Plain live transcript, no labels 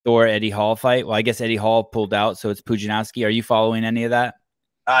Thor Eddie Hall fight. Well, I guess Eddie Hall pulled out, so it's Pujanowski. Are you following any of that?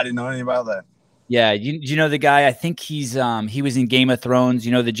 I didn't know anything about that. Yeah, you know the guy? I think he was in Game of Thrones.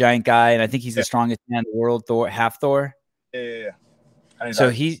 You know the giant guy, and I think he's the strongest man in the world. Thor, half Thor. Yeah.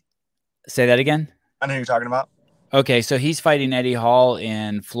 So say that again. I know who you're talking about. Okay, so he's fighting Eddie Hall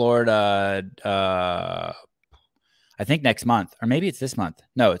in Florida. I think next month, or maybe it's this month.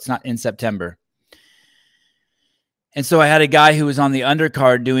 No, it's not, in September. And so I had a guy who was on the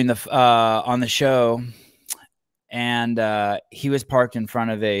undercard doing on the show, and he was parked in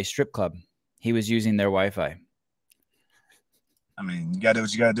front of a strip club. He was using their Wi-Fi. I mean, you got to do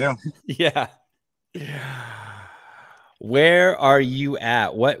what you got to do. Yeah. Where are you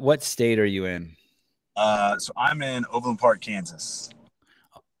at? What state are you in? So I'm in Overland Park, Kansas.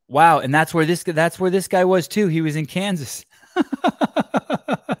 Wow, and that's where this guy was too. He was in Kansas.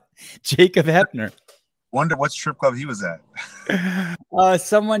 Jacob Hepner. Wonder what strip club he was at.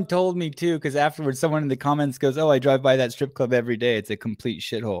 Someone told me too, because afterwards someone in the comments goes, "Oh, I drive by that strip club every day. It's a complete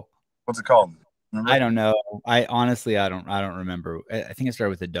shithole." What's it called? Remember? I don't know. I honestly, I don't remember. I think it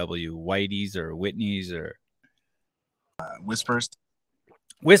started with a W. Whitey's or Whitney's or Whispers.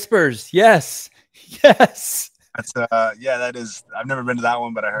 Whispers. Yes. Yes. That's yeah, that is. I've never been to that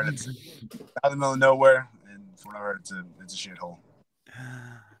one, but I heard it's out in the middle of nowhere, and from what I heard, it's a shithole.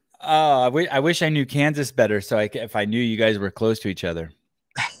 I wish I knew Kansas better, so if I knew you guys were close to each other.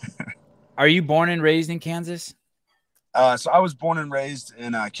 Are you born and raised in Kansas? So I was born and raised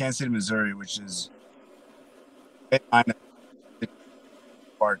in Kansas City, Missouri, which is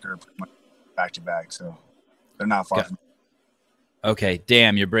Parker, pretty much back to back. So they're not far from. Okay,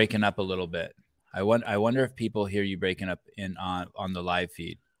 damn, you're breaking up a little bit. I wonder if people hear you breaking up on the live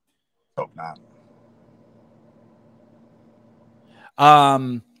feed. Hope not.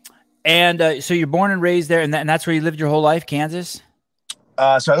 And so you're born and raised there, and that's where you lived your whole life, Kansas?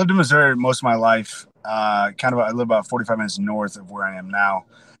 So I lived in Missouri most of my life. I live about 45 minutes north of where I am now.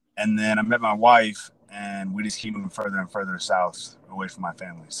 And then I met my wife, and we just keep moving further and further south away from my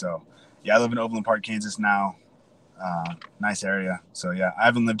family. So, yeah, I live in Overland Park, Kansas now. Nice area. So, yeah, I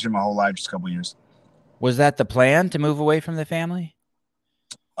haven't lived here my whole life, just a couple years. Was that the plan, to move away from the family?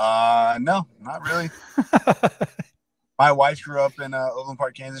 No, not really. My wife grew up in Overland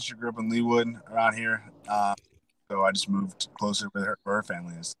Park, Kansas. She grew up in Leawood around here. So I just moved closer with her, where her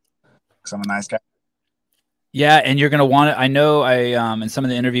family is, because I'm a nice guy. Yeah, and you're going to want to, I know in some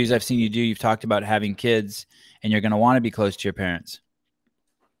of the interviews I've seen you do, you've talked about having kids, and you're going to want to be close to your parents.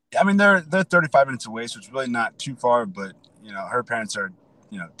 I mean, they're 35 minutes away, so it's really not too far, but, her parents are,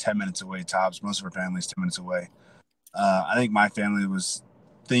 10 minutes away tops. Most of her family's 10 minutes away. I think my family was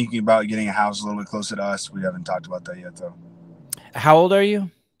thinking about getting a house a little bit closer to us. We haven't talked about that yet, though. How old are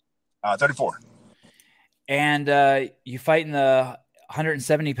you? 34. And you fight in the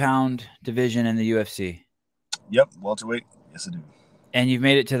 170-pound division in the UFC. Yep, welterweight. Yes, I do. And you've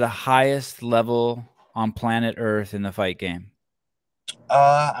made it to the highest level on planet Earth in the fight game.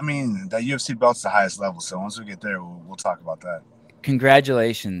 I mean, that UFC belt's the highest level, so once we get there, we'll talk about that.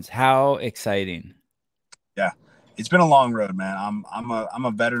 Congratulations. How exciting. Yeah. It's been a long road, man. I'm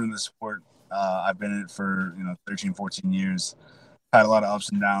a veteran of the sport. I've been in it for 13, 14 years. Had a lot of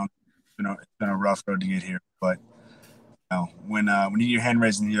ups and downs. It's been a rough road to get here, but when you get your hand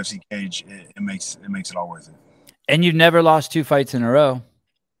raised in the UFC cage, it makes it all worth it. And you've never lost 2 fights in a row.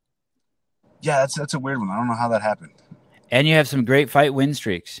 Yeah, that's a weird one. I don't know how that happened. And you have some great fight win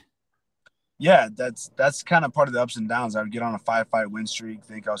streaks. Yeah, that's kind of part of the ups and downs. I would get on a 5-fight win streak,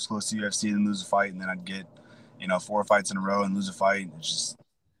 think I was close to UFC, then lose a fight, and then I'd get 4 fights in a row and lose a fight. It's just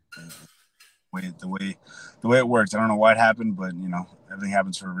the way it works. I don't know why it happened, but everything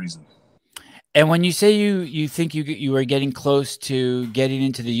happens for a reason. And when you say you think you are getting close to getting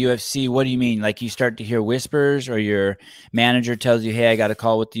into the UFC, what do you mean? Like you start to hear whispers, or your manager tells you, "Hey, I got a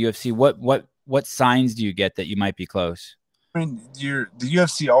call with the UFC." What signs do you get that you might be close? I mean, the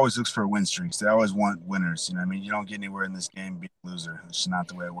UFC always looks for win streaks. They always want winners. You don't get anywhere in this game being a loser. It's just not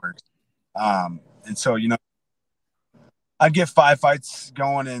the way it works. And so I'd get 5 fights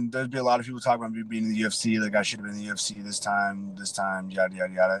going, and there'd be a lot of people talking about me being in the UFC. Like I should have been in the UFC this time, yada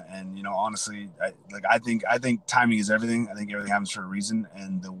yada yada. And honestly, I think timing is everything. I think everything happens for a reason,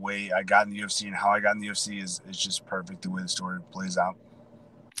 and the way I got in the UFC and how I got in the UFC is just perfect. The way the story plays out.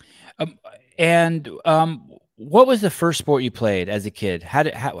 What was the first sport you played as a kid?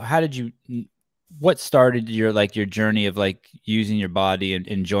 What started your journey of using your body and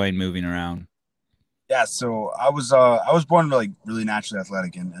enjoying moving around? Yeah, so I was born really naturally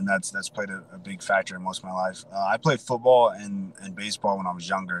athletic, and that's played a big factor in most of my life. I played football and baseball when I was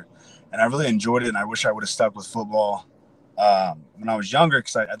younger, and I really enjoyed it. And I wish I would have stuck with football when I was younger,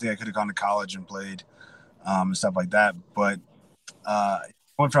 because I think I could have gone to college and played and stuff like that. But I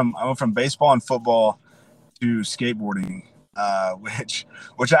went from baseball and football to skateboarding,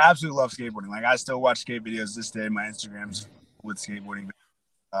 which I absolutely love skateboarding. Like I still watch skate videos this day. My Instagram's with skateboarding.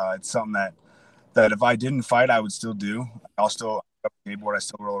 It's something that if I didn't fight, I would still do. I'll still skateboard. I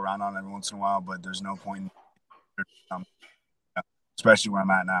still roll around on it every once in a while, but there's no point, especially where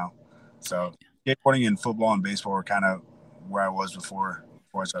I'm at now. So skateboarding and football and baseball were kind of where I was before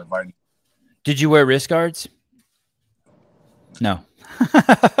I started fighting. Did you wear wrist guards? No.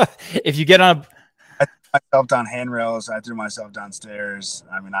 If you get on I threw myself down handrails. I threw myself downstairs.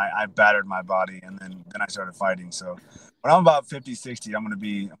 I mean, I battered my body, and then I started fighting. So when I'm about 50, 60, I'm gonna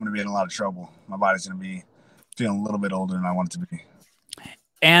be in a lot of trouble. My body's gonna be feeling a little bit older than I want it to be.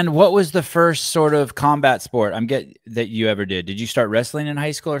 And what was the first sort of combat sport that you ever did? Did you start wrestling in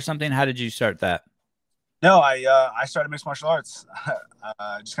high school or something? How did you start that? No, I started mixed martial arts.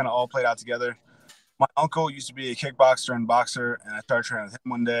 Just kind of all played out together. My uncle used to be a kickboxer and boxer, and I started training with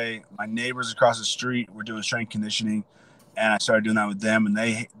him one day. My neighbors across the street were doing strength conditioning, and I started doing that with them. And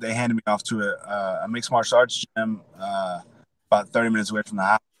they handed me off to a mixed martial arts gym about 30 minutes away from the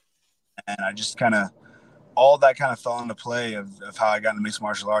house. And I just kind of all that kind of fell into play of how I got into mixed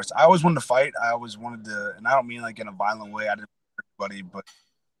martial arts. I always wanted to fight. I always wanted to, and I don't mean like in a violent way. I didn't hurt anybody,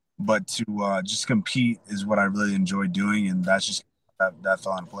 but to just compete is what I really enjoy doing, and that's just that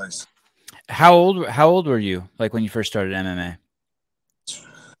fell into place. How old were you like when you first started MMA?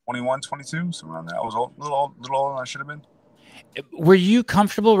 21, 22, somewhere around there. I was a little older than I should have been. Were you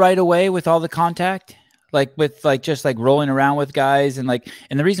comfortable right away with all the contact? Like with just like rolling around with guys and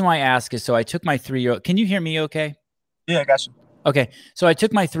the reason why I ask is so I took my 3-year-old. Can you hear me okay? Yeah, I got you. Okay. So I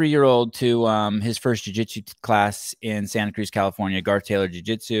took my 3-year-old to his first jiu-jitsu class in Santa Cruz, California, Garth Taylor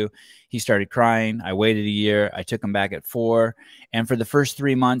Jiu-Jitsu. He started crying. I waited a year. I took him back at 4. And for the first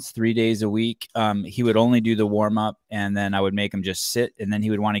 3 months, 3 days a week, he would only do the warm-up, and then I would make him just sit, and then he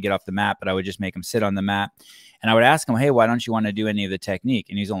would want to get off the mat, but I would just make him sit on the mat. And I would ask him, hey, why don't you want to do any of the technique?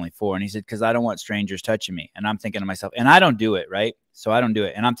 And he's only 4. And he said, because I don't want strangers touching me. And I'm thinking to myself, and I don't do it, right? So I don't do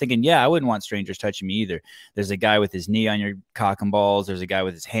it. And I'm thinking, yeah, I wouldn't want strangers touching me either. There's a guy with his knee on your cock and balls. There's a guy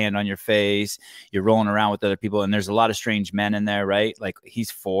with his hand on your face. You're rolling around with other people. And there's a lot of strange men in there, right? Like he's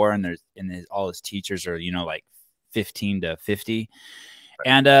 4 and all his teachers are, like 15 to 50.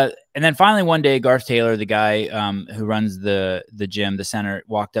 And then finally one day, Garth Taylor, the guy who runs the gym, the center,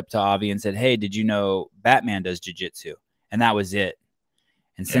 walked up to Avi and said, hey, did you know Batman does jiu-jitsu? And that was it.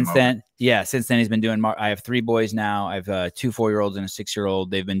 And since then he's been doing, I have 3 boys now. I have 2 4-year-olds and a 6-year-old.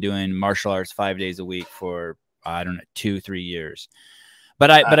 They've been doing martial arts 5 days a week for, I don't know, 2-3 years. But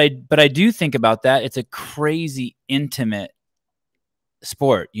I do think about that. It's a crazy intimate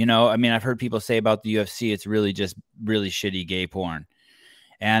sport. I mean, I've heard people say about the UFC, it's really just really shitty gay porn.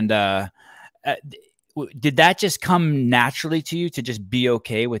 And did that just come naturally to you to just be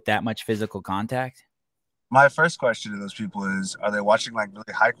okay with that much physical contact? My first question to those people is, are they watching like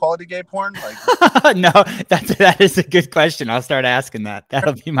really high quality gay porn? Like, no, that is a good question. I'll start asking that.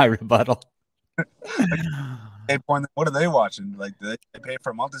 That'll be my rebuttal. Gay porn, what are they watching? Like, do they pay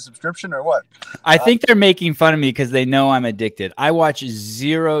for a monthly subscription or what? I think they're making fun of me because they know I'm addicted. I watch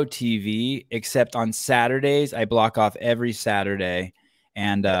 0 TV except on Saturdays. I block off every Saturday.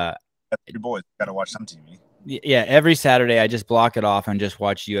 And your boys got to watch some TV. Yeah, every Saturday I just block it off and just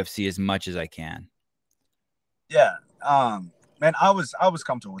watch UFC as much as I can. Yeah, man, I was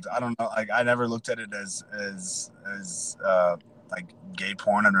comfortable with it. I don't know, like I never looked at it as like gay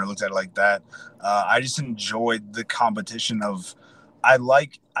porn. I never looked at it like that. I just enjoyed the competition of. I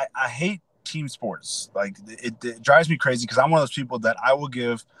hate team sports. Like it drives me crazy because I'm one of those people that I will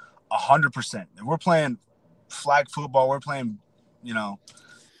give 100%. If we're playing flag football, we're playing,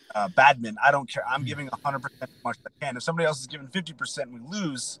 badminton. I don't care. I'm giving 100% as much as I can. If somebody else is giving 50% and we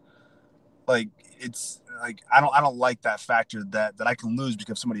lose, like it's like I don't like that factor that I can lose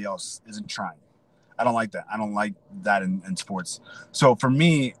because somebody else isn't trying. I don't like that. I don't like that in sports. So for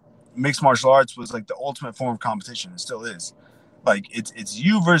me, mixed martial arts was like the ultimate form of competition. It still is. Like it's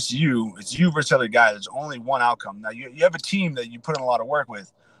you versus you. It's you versus other guy. There's only one outcome. Now you have a team that you put in a lot of work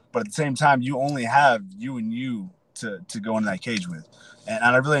with, but at the same time, you only have you and you to go into that cage with. And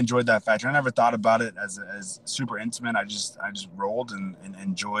I really enjoyed that factor. I never thought about it as super intimate. I just rolled and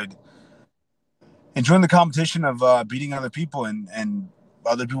enjoying the competition of beating other people and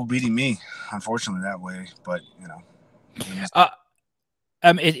other people beating me, unfortunately that way. But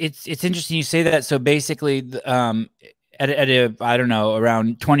it's interesting you say that. So basically, at I don't know,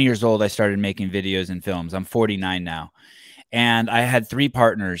 around 20 years old, I started making videos and films. I'm 49 now. And I had 3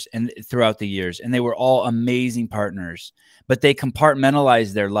 partners and throughout the years, and they were all amazing partners, but they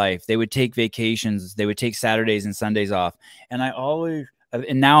compartmentalized their life. They would take vacations. They would take Saturdays and Sundays off. And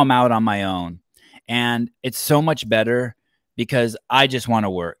now I'm out on my own, and it's so much better because I just want to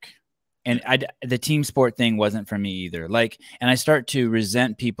work. And the team sport thing wasn't for me either. Like, and I start to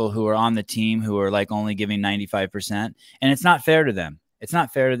resent people who are on the team who are like only giving 95%, and it's not fair to them. It's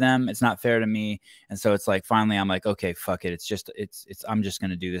not fair to them. It's not fair to me. And so it's like, finally, I'm like, okay, fuck it. I'm just going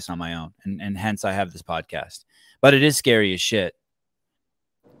to do this on my own. And hence I have this podcast, but it is scary as shit.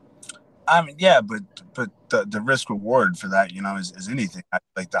 I mean, yeah, but the risk reward for that, you know, is anything.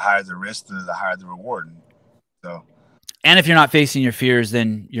 Like the higher the risk, the higher the reward. So, and if you're not facing your fears,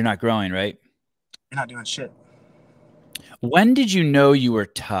 then you're not growing, right? You're not doing shit. When did you know you were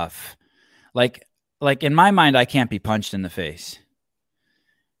tough? Like in my mind, I can't be punched in the face.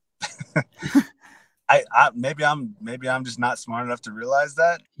 Maybe I'm just not smart enough to realize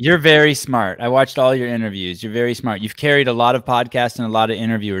that. You're very smart. I watched all your interviews. You're very smart. You've carried a lot of podcasts and a lot of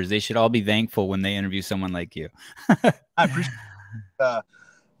interviewers. They should all be thankful when they interview someone like you. I appreciate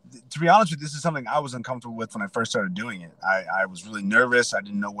to be honest with you, this is something I was uncomfortable with when I first started doing it. I was really nervous. I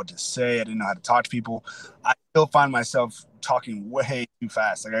didn't know what to say. I didn't know how to talk to people. I still find myself talking way too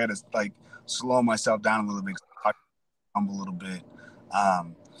fast. Like I got to like slow myself down a little bit, talk a little bit.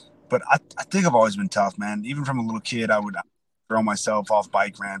 But I think I've always been tough, man. Even from a little kid, I would throw myself off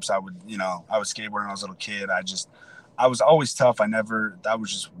bike ramps. I would skateboard when I was a little kid. I was always tough. That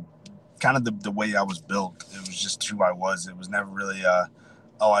was just kind of the way I was built. It was just who I was. It was never really,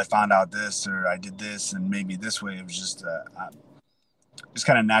 I found out this or I did this and maybe this way. It was just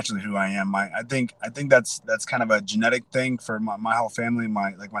kind of naturally who I am. I think that's kind of a genetic thing for my whole family.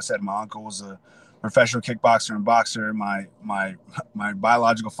 Like I said, my uncle was a professional kickboxer and boxer. My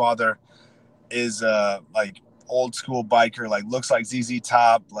biological father is like old school biker, like looks like ZZ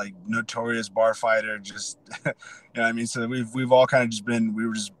Top, like notorious bar fighter. Just you know what I mean. So we've all kind of we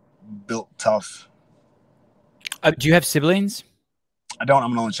were just built tough. Do you have siblings? I don't.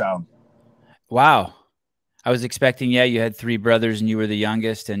 I'm an only child. Wow. I was expecting, you had 3 brothers and you were the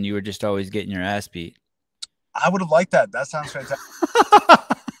youngest and you were just always getting your ass beat. I would have liked that. That sounds fantastic.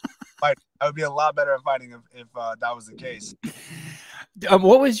 I would be a lot better at fighting if that was the case.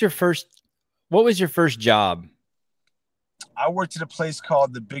 What was your first job? I worked at a place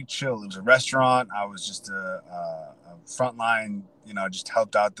called The Big Chill. It was a restaurant. I was just a frontline, just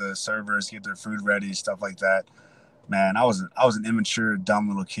helped out the servers, get their food ready, stuff like that. Man, I was an immature, dumb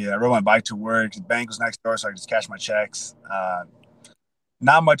little kid. I rode my bike to work. The bank was next door, so I could just cash my checks.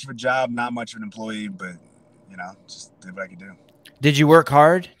 Not much of a job, not much of an employee, but just did what I could do. Did you work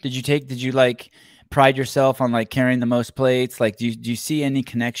hard? Did you like pride yourself on like carrying the most plates? Like, do you see any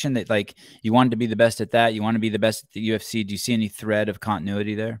connection that like you wanted to be the best at that? You want to be the best at the UFC? Do you see any thread of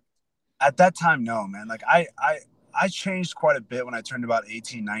continuity there? At that time, no, man. Like I changed quite a bit when I turned about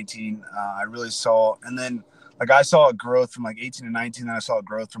 18, 19. I really saw, and then like I saw a growth from like 18 to 19. Then I saw a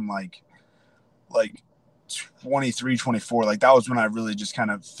growth from like 23, 24. Like that was when I really just kind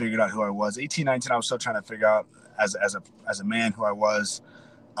of figured out who I was. 18, 19, I was still trying to figure out as a man who I was.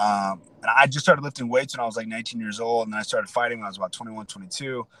 And I just started lifting weights when I was like 19 years old. And then I started fighting when I was about 21,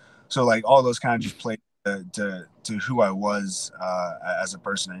 22. So like all those kind of just played to who I was as a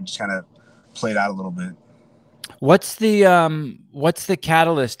person and just kind of played out a little bit. What's the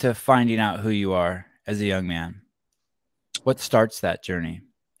catalyst to finding out who you are as a young man? What starts that journey?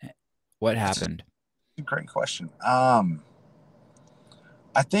 What happened? Great question.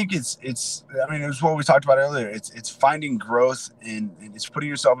 I think it's what we talked about earlier. It's finding growth and it's putting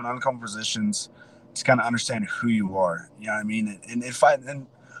yourself in uncomfortable positions to kind of understand who you are. You know what I mean? And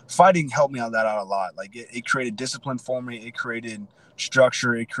fighting helped me out a lot. Like it created discipline for me. It created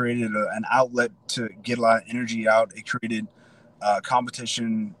structure. It created an outlet to get a lot of energy out. It created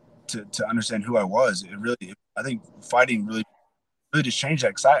competition to understand who I was. I think fighting really just changed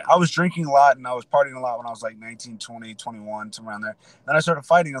that because I was drinking a lot and I was partying a lot when I was like 19, 20, 21, somewhere around there. Then I started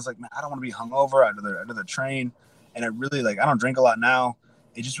fighting. I was like, man, I don't want to be hungover. I'd rather train. And it really I don't drink a lot now.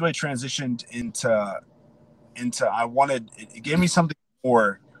 It just really transitioned into it gave me something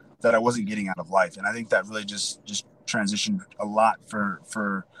more that I wasn't getting out of life. And I think that really just transitioned a lot for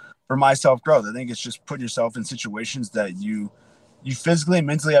my self-growth. I think it's just putting yourself in situations that you physically and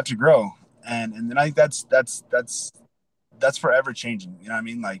mentally have to grow. And then I think that's forever changing. You know what I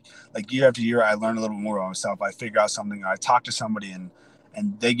mean? Like year after year, I learn a little bit more about myself. I figure out something, I talk to somebody and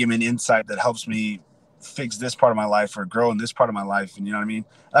they give me an insight that helps me fix this part of my life or grow in this part of my life. And you know what I mean?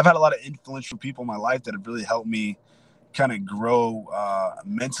 I've had a lot of influential people in my life that have really helped me kind of grow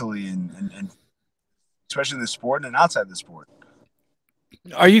mentally and especially in the sport and outside the sport.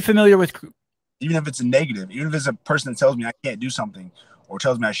 Are you familiar with? Even if it's a negative, even if it's a person that tells me I can't do something or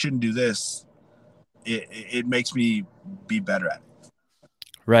tells me I shouldn't do this, it makes me be better at it.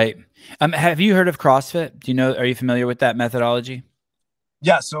 Right. Have you heard of CrossFit? Do you know? Are you familiar with that methodology?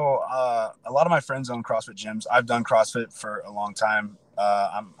 Yeah. So a lot of my friends own CrossFit gyms. I've done CrossFit for a long time.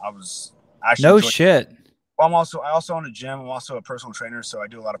 I was actually no shit. Well, I also own a gym. I'm also a personal trainer, so I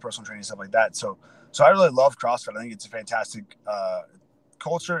do a lot of personal training stuff like that. So I really love CrossFit. I think it's a fantastic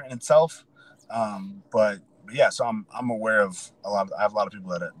culture in itself. But yeah, so I'm aware of I have a lot of people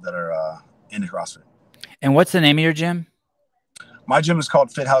that are into CrossFit. And what's the name of your gym? My gym is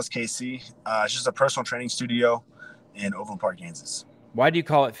called Fit House KC. It's just a personal training studio in Overland Park, Kansas. Why do you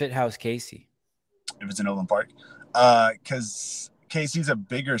call it Fit House KC? If it's in Overland Park, because KC is a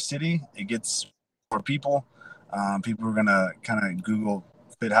bigger city. It gets more people. People are gonna kind of Google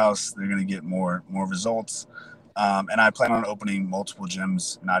Fit House. They're gonna get more results. And I plan on opening multiple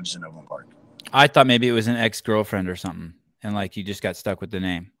gyms, not just in Overland Park. I thought maybe it was an ex-girlfriend or something, and like you just got stuck with the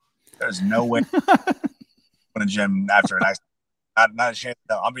name. There's no way open a gym after an accident. Not a chance.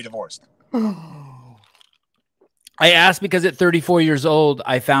 No, I'll be divorced. I asked because at 34 years old,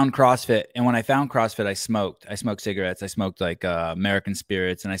 I found CrossFit. And when I found CrossFit, I smoked. I smoked cigarettes. I smoked like American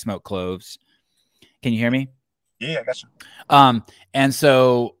Spirits, and I smoked cloves. Can you hear me? Yeah, I got you. And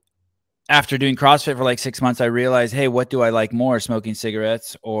so after doing CrossFit for like 6 months, I realized, hey, what do I like more, smoking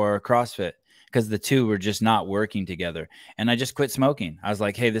cigarettes or CrossFit? Because the two were just not working together. And I just quit smoking. I was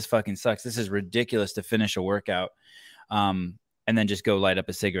like, hey, this fucking sucks. This is ridiculous to finish a workout. And then just go light up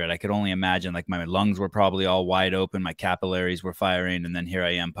a cigarette. I could only imagine, like, my lungs were probably all wide open. My capillaries were firing. And then here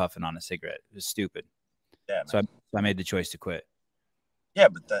I am puffing on a cigarette. It was stupid. Yeah. So I made the choice to quit. Yeah,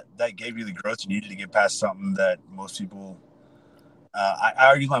 but that gave you the growth you needed to get past something that most people, I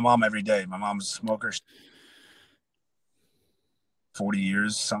argue with my mom every day. My mom's a smoker, 40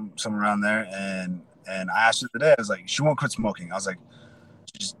 years, somewhere around there. And I asked her today, I was like, she won't quit smoking. I was like,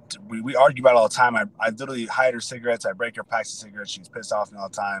 we argue about it all the time. I literally hide her cigarettes. I break her packs of cigarettes. She's pissed off me all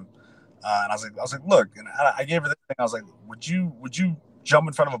the time. And I was like, look, and I gave her the thing. I was like, would you jump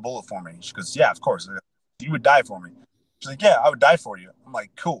in front of a bullet for me? She goes, yeah, of course. You would die for me. She's like, yeah, I would die for you. I'm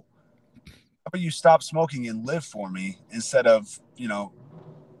like, cool. How about you stop smoking and live for me instead of,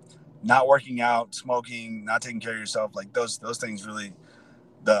 not working out, smoking, not taking care of yourself. Like those things really,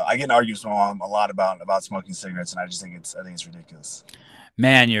 I get in arguments with my mom a lot about smoking cigarettes. And I think it's ridiculous.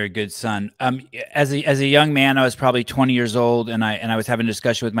 Man, you're a good son. As a young man, I was probably 20 years old, and I was having a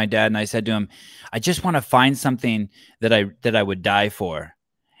discussion with my dad, and I said to him, I just want to find something that I would die for.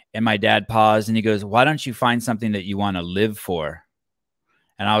 And my dad paused, and he goes, why don't you find something that you want to live for?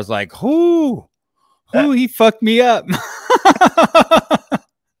 And I was like, who he fucked me up.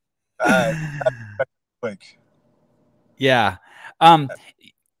 Quick. Yeah. One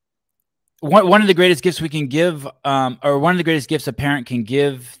of the greatest gifts we can give, or one of the greatest gifts a parent can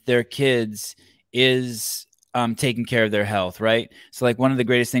give their kids is taking care of their health, right? So like one of the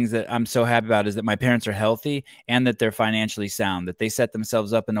greatest things that I'm so happy about is that my parents are healthy and that they're financially sound, that they set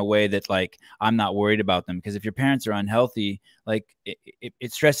themselves up in a way that like I'm not worried about them. Because if your parents are unhealthy, like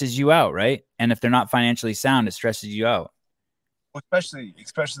it stresses you out, right? And if they're not financially sound, it stresses you out. Well, especially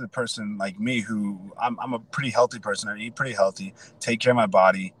the person like me who I'm a pretty healthy person. I eat pretty healthy, take care of my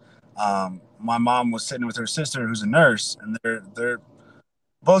body. My mom was sitting with her sister who's a nurse, and they're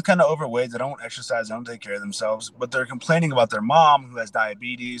both kind of overweight. They don't exercise, they don't take care of themselves, but they're complaining about their mom who has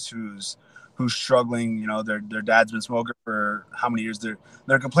diabetes, who's struggling. Their dad's been smoking for how many years.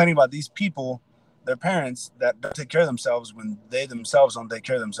 They're complaining about these people, their parents, that don't take care of themselves when they themselves don't take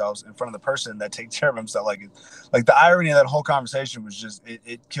care of themselves in front of the person that takes care of himself. Like the irony of that whole conversation was just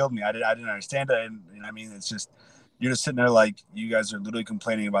it killed me. I didn't understand it. And I mean, it's just, you're just sitting there like you guys are literally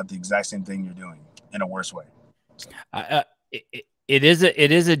complaining about the exact same thing you're doing in a worse way. So. It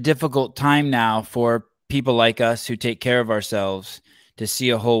is a difficult time now for people like us who take care of ourselves to see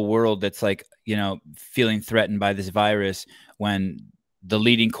a whole world that's like, feeling threatened by this virus, when the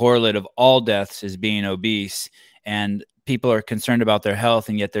leading correlate of all deaths is being obese, and people are concerned about their health,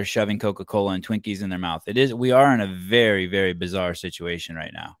 and yet they're shoving Coca-Cola and Twinkies in their mouth. We are in a very, very bizarre situation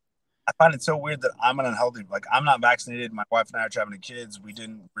right now. I find it so weird that I'm an unhealthy, like I'm not vaccinated. My wife and I are having kids. We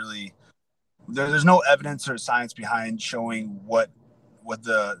didn't really, there's no evidence or science behind showing what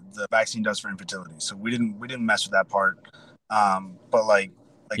the vaccine does for infertility. So we didn't mess with that part. But like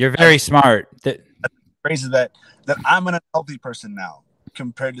you're very smart. That's crazy that I'm an unhealthy person now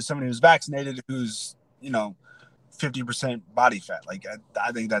compared to somebody who's vaccinated, who's 50% body fat. Like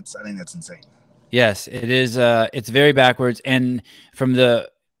I think that's insane. Yes, it is. It's very backwards. And from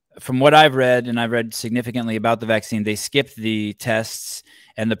the from what I've read, and I've read significantly about the vaccine, they skipped the tests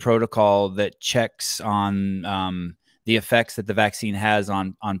and the protocol that checks on the effects that the vaccine has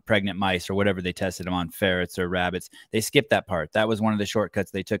on pregnant mice or whatever they tested them on, ferrets or rabbits. They skipped that part. That was one of the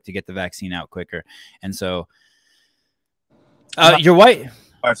shortcuts they took to get the vaccine out quicker. And so, your wife,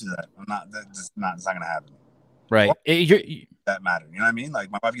 After that, I'm not. That's not. It's not gonna happen. right? That matter. You know what I mean? Like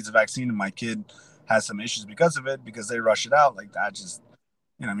my wife gets a vaccine and my kid has some issues because of it because they rush it out. Like that just,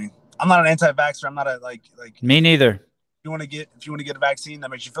 you know what I mean? I'm not an anti-vaxxer. I'm not a like. Me neither. If you want to get a vaccine that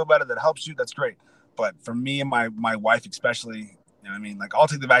makes you feel better, that helps you, that's great. But for me and my wife especially, you know what I mean? Like I'll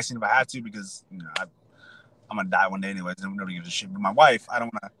take the vaccine if I have to because I'm gonna die one day anyways. Nobody gives a shit. But my wife, I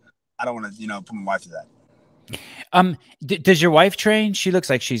don't wanna put my wife through that. Does your wife train? She looks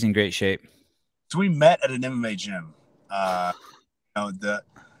like she's in great shape. So we met at an MMA gym.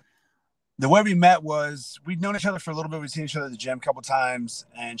 The way we met was we'd known each other for a little bit. We'd seen each other at the gym a couple times,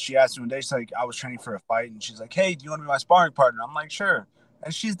 and she asked me one day, she's like, I was training for a fight, and she's like, hey, do you want to be my sparring partner? I'm like, sure.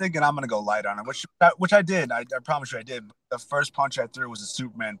 And she's thinking I'm gonna go light on her, which I did. I promise you I did. The first punch I threw was a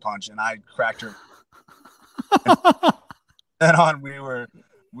Superman punch, and I cracked her. Then on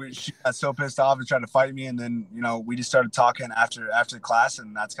she got so pissed off and tried to fight me, and then we just started talking after the class,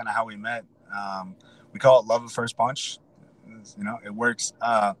 and that's kind of how we met. We call it love at first punch. It works.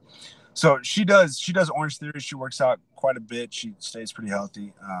 So she does Orange Theory. She works out quite a bit. She stays pretty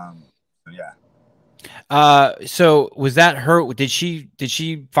healthy. So yeah. So was that her? Did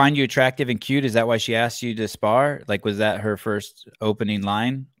she find you attractive and cute? Is that why she asked you to spar? Like, was that her first opening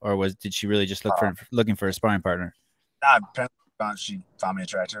line, or did she really just looking for a sparring partner? Nah, she found me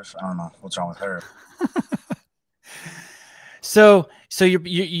attractive. I don't know what's wrong with her. So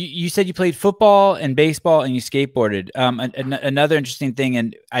you said you played football and baseball and you skateboarded. Another interesting thing,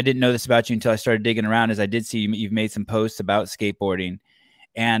 and I didn't know this about you until I started digging around, is I did see you've made some posts about skateboarding.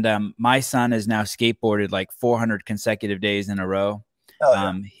 And my son has now skateboarded like 400 consecutive days in a row.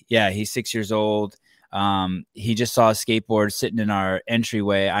 Oh, yeah, he's 6 years old. He just saw a skateboard sitting in our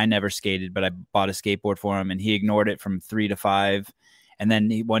entryway. I never skated, but I bought a skateboard for him, and he ignored it from 3 to 5. And then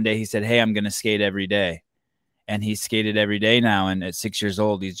one day he said, hey, I'm going to skate every day. And he's skated every day now. And at 6 years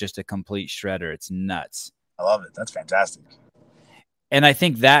old, he's just a complete shredder. It's nuts. I love it. That's fantastic. And I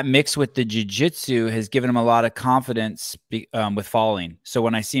think that mixed with the jiu-jitsu has given him a lot of confidence with falling. So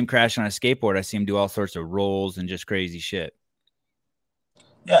when I see him crash on a skateboard, I see him do all sorts of rolls and just crazy shit.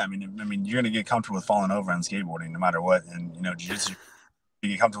 Yeah, I mean, you're gonna get comfortable with falling over on skateboarding, no matter what. And jiu-jitsu, you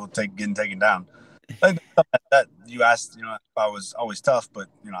get comfortable with getting taken down. Like that you asked, if I was always tough, but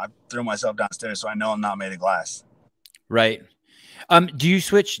I threw myself downstairs, so I know I'm not made of glass. Right. Do you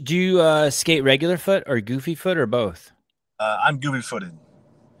skate regular foot or goofy foot or both? I'm goofy footed.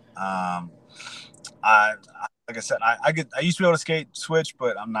 I like I said, I used to be able to skate switch,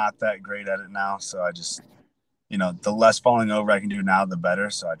 but I'm not that great at it now. So I just, the less falling over I can do now, the better.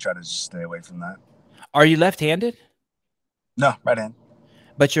 So I try to just stay away from that. Are you left-handed? No, right hand.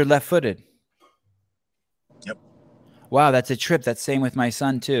 But you're left-footed. Yep. Wow, that's a trip. That's same with my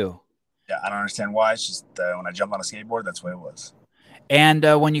son too. Yeah, I don't understand why. It's just when I jump on a skateboard, that's the way it was. And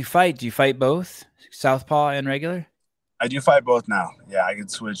when you fight, do you fight both southpaw and regular? I do fight both now. Yeah, I can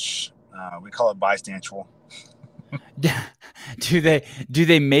switch. We call it bistantial. Do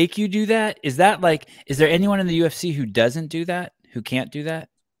they make you do that? Is there anyone in the UFC who doesn't do that? Who can't do that?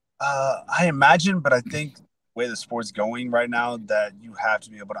 I imagine, but I think the way the sport's going right now, that you have to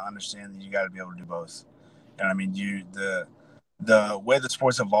be able to understand that you got to be able to do both. You know what I mean? The way the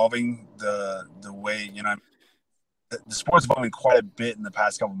sport's evolving, the way the sport's evolving quite a bit in the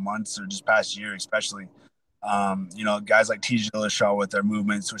past couple months or just past year, especially. Guys like TJ Dillashaw with their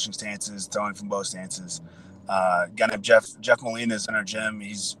movement, switching stances, throwing from both stances. Guy named Jeff Molina is in our gym.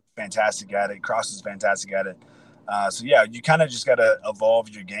 He's fantastic at it. Cross is fantastic at it. So yeah, you kind of just got to evolve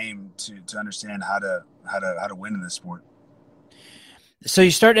your game to understand how to win in this sport. So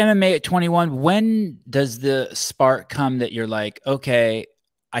you start MMA at 21. When does the spark come that you're like, okay,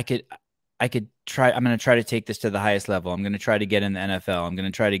 I could try. I'm going to try to take this to the highest level. I'm going to try to get in the NFL. I'm going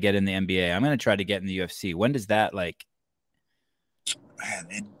to try to get in the NBA. I'm going to try to get in the UFC. When does that like?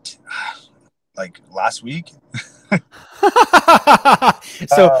 Man, like last week.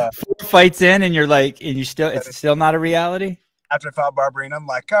 So 4 fights in, and you're like, and it's still not a reality. After I fought Barberina, I'm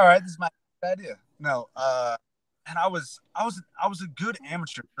like, all right, this is my idea. No, and I was a good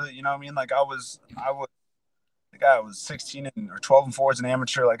amateur. Really, you know what I mean? Like I was 16 or 12 and 4 as an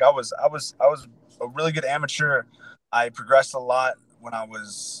amateur. Like I was a really good amateur. I progressed a lot when I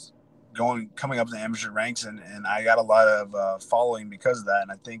was coming up in the amateur ranks, and I got a lot of following because of that.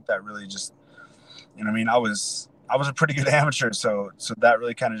 And I think that really just, I was I was a pretty good amateur. So that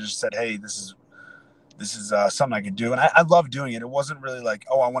really kind of just said, hey, this is something I can do. And I love doing it. It wasn't really like,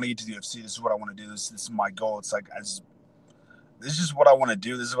 oh, I want to get to the UFC. This is what I want to do. This is my goal. It's like, this is just what I want to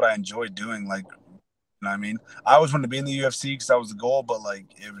do. This is what I enjoy doing. Like, you know what I mean? I always wanted to be in the UFC because that was the goal, but like,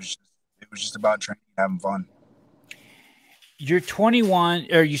 it was just about training, having fun. You're 21,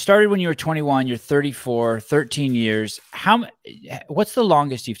 or you started when you were 21. You're 34, 13 years. What's the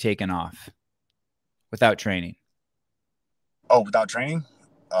longest you've taken off without training? Oh, without training?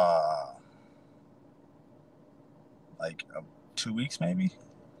 Like 2 weeks, maybe.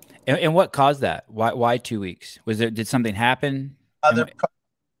 And what caused that? Why 2 weeks? Did something happen? Or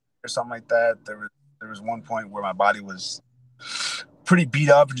something like that. There was one point where my body was pretty beat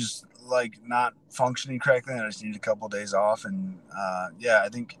up and just like not functioning correctly, and I just needed a couple of days off. And I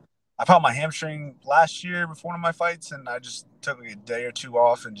think I popped my hamstring last year before one of my fights, and I just took like a day or two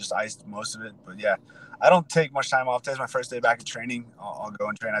off and just iced most of it. But yeah, I don't take much time off. Today's my first day back in training. I'll go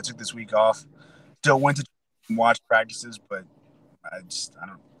and train. I took this week off. Still went to watch practices, but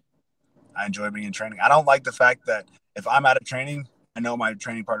I enjoy being in training. I don't like the fact that if I'm out of training, I know my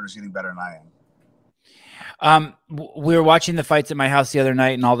training partner is getting better than I am. We were watching the fights at my house the other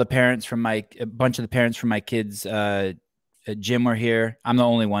night, and a bunch of the parents from my kids' gym were here. I'm the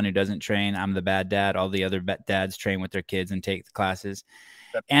only one who doesn't train. I'm the bad dad. All the other dads train with their kids and take the classes.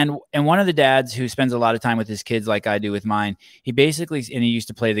 And one of the dads who spends a lot of time with his kids, like I do with mine, he used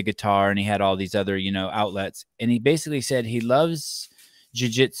to play the guitar, and he had all these other, outlets. And he basically said he loves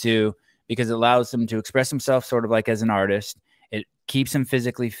jiu-jitsu because it allows him to express himself sort of like as an artist. It keeps him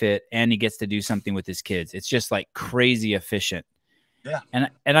physically fit, and he gets to do something with his kids. It's just like crazy efficient. Yeah. And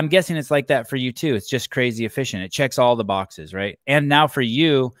I'm guessing it's like that for you too. It's just crazy efficient. It checks all the boxes, right? And now for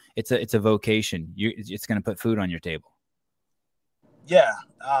you, it's a vocation. It's going to put food on your table. Yeah.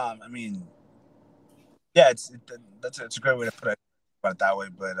 I mean, yeah, it's a great way to put it that way.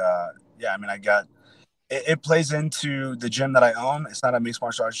 But I mean, it plays into the gym that I own. It's not a mixed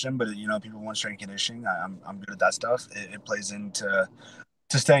martial arts gym, but people want strength and conditioning. I'm good at that stuff. It plays into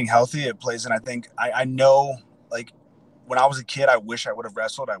staying healthy. It plays in. I think I know, like, when I was a kid, I wish I would have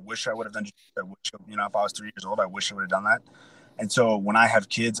wrestled. I wish I would have done. I wish, if I was 3 years old, I wish I would have done that. And so when I have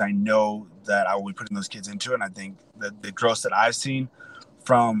kids, I know that I will be putting those kids into it. And I think that the growth that I've seen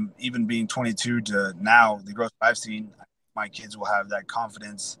from even being 22 to now, the growth I've seen, my kids will have that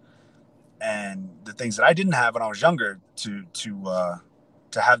confidence and the things that I didn't have when I was younger to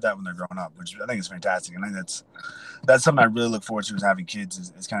have that when they're growing up, which I think is fantastic. And I think that's something I really look forward to, is having kids,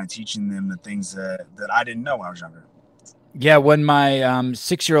 is kind of teaching them the things that I didn't know when I was younger. Yeah, when my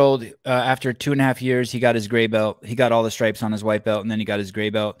 6-year-old, after 2.5 years, he got his gray belt. He got all the stripes on his white belt, and then he got his gray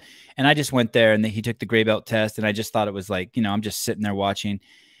belt. And I just went there, and he took the gray belt test, and I just thought it was like, I'm just sitting there watching.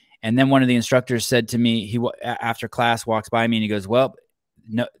 And then one of the instructors said to me, after class, walks by me, and he goes, "Well,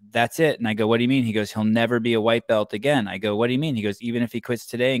 no, that's it." And I go, "What do you mean?" He goes, "He'll never be a white belt again." I go, "What do you mean?" He goes, "Even if he quits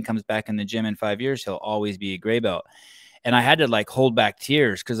today and comes back in the gym in 5 years, he'll always be a gray belt." And I had to like hold back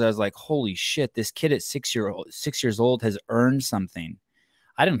tears, because I was like, holy shit, this kid at 6 years old has earned something.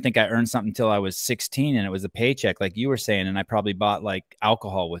 I didn't think I earned something until I was 16, and it was a paycheck, like you were saying, and I probably bought like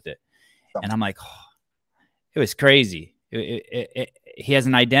alcohol with it. And I'm like, oh, it was crazy. He has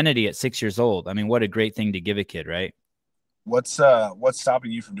an identity at 6 years old. I mean, what a great thing to give a kid, right? What's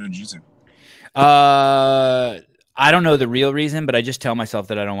stopping you from doing jiu-jitsu? I don't know the real reason, but I just tell myself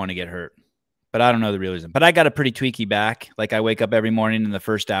that I don't want to get hurt. But I don't know the real reason. But I got a pretty tweaky back. Like, I wake up every morning, and the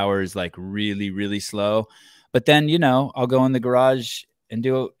first hour is like really, really slow. But then, I'll go in the garage and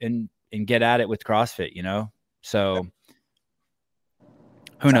do it and get at it with CrossFit, So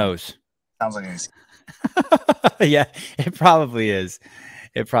who knows? Sounds like it. Yeah, it probably is.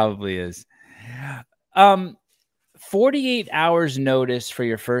 It probably is. 48 hours notice for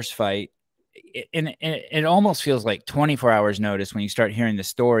your first fight. And it almost feels like 24 hours notice when you start hearing the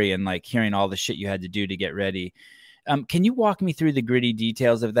story and like hearing all the shit you had to do to get ready. Can you walk me through the gritty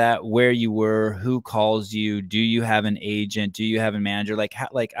details of that? Where you were, who calls you? Do you have an agent? Do you have a manager?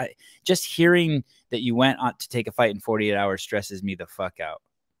 Just hearing that you went on to take a fight in 48 hours stresses me the fuck out.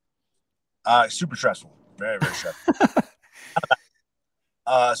 Super stressful. Very, very stressful. So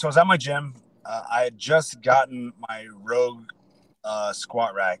I was at my gym. I had just gotten my Rogue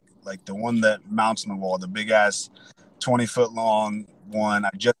squat rack, like the one that mounts on the wall, the big ass 20-foot long one.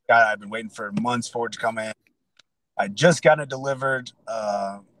 I've been waiting for months for it to come in. I just got it delivered.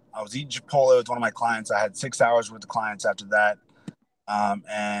 I was eating Chipotle with one of my clients. I had 6 hours with the clients after that.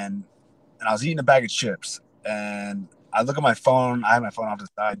 And I was eating a bag of chips, and I look at my phone. I had my phone off to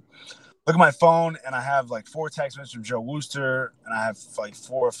the side. look at my phone, and I have like 4 text messages from Joe Wooster, and I have like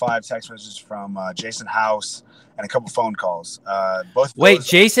 4 or 5 text messages from Jason House, and a couple phone calls. Both Wait,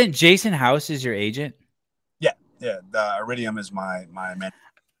 those. Jason House is your agent? Yeah, yeah. The Iridium is my man.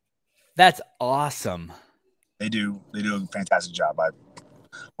 That's awesome. They do a fantastic job. I'm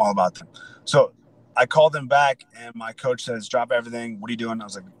all about them. So I called them back, and my coach says, "Drop everything. What are you doing?" I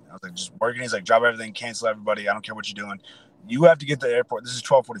was like, just working. He's like, "Drop everything. Cancel everybody. I don't care what you're doing. You have to get to the airport. This is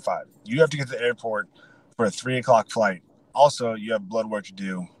 12:45. You have to get to the airport for a 3 o'clock flight. Also, you have blood work to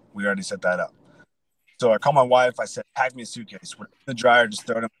do. We already set that up." So I called my wife. I said, "Pack me a suitcase. Put it in the dryer. Just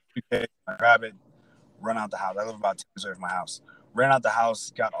throw it in my suitcase. I grab it. Run out the house. I live about 10 minutes away from my house. Ran out the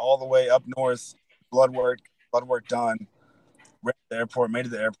house. Got all the way up north. Blood work done. Ran to the airport. Made it to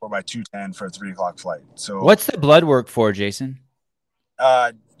the airport by 2:10 for a 3 o'clock flight. So What's the blood work for, Jason?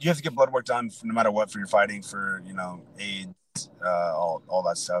 you have to get blood work done no matter what for your fighting, for AIDS, all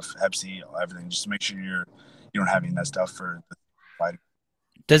that stuff, Hep C, everything, just to make sure you don't have any of that stuff for the fighting.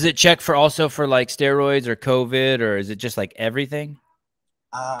 Does it check for also for like steroids or COVID, or is it just like everything?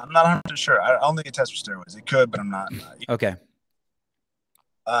 I'm not 100% sure. I don't think it tests for steroids. It could, but I'm not. Okay.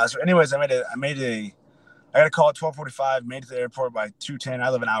 So, anyways, I got a call at 12:45. Made it to the airport by 2:10. I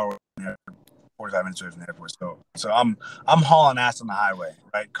live an hour, 45 minutes away from the airport. So I'm hauling ass on the highway,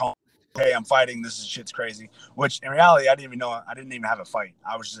 right? Calling, hey, I'm fighting. This shit's crazy. Which in reality, I didn't even have a fight.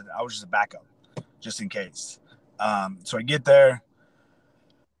 I was just a backup, just in case. So I get there,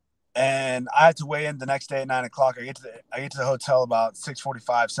 and I had to weigh in the next day at 9 o'clock. I get to the hotel about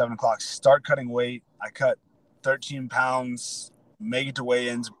 6:45, 7 o'clock. Start cutting weight. I cut 13 pounds. Make it to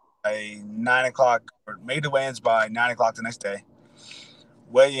weigh-ins by 9 o'clock, or make it to weigh-ins by 9 o'clock the next day.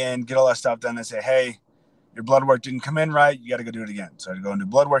 Weigh in, get all that stuff done. They say, hey, your blood work didn't come in right. You got to go do it again. So I had to go and do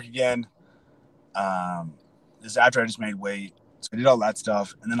blood work again. This is after I just made weight. So I did all that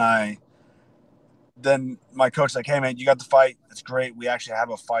stuff. And then my coach's like, hey, man, you got the fight. That's great. We actually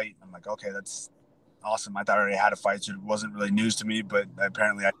have a fight. I'm like, okay, that's awesome. I thought I already had a fight, so it wasn't really news to me, but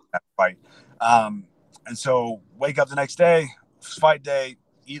apparently I had a fight. And so wake up the next day, fight day,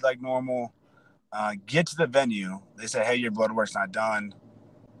 eat like normal, get to the venue. They say, hey, your blood work's not done.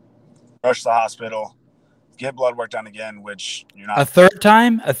 Rush to the hospital, get blood work done again, which you're not. A third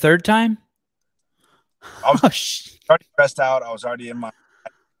time? I was already stressed out. I was already in my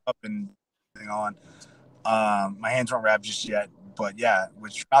up and thing on. My hands weren't wrapped just yet, but yeah,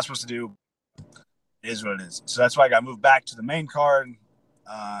 which you're not supposed to do. It is what it is. So that's why I got moved back to the main card,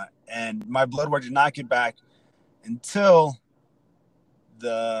 and my blood work did not get back until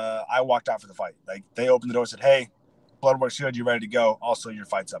I walked out for the fight. Like, they opened the door and said, hey, blood work's good. You're ready to go. Also, your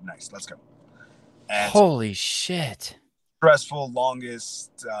fight's up next. Let's go. And holy shit. Stressful,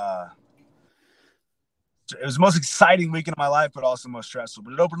 longest. It was the most exciting weekend of my life, but also most stressful.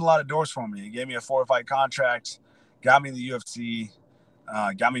 But it opened a lot of doors for me. It gave me a 4-fight contract, got me in the UFC,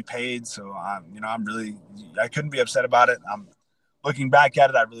 got me paid. So I couldn't be upset about it. I'm looking back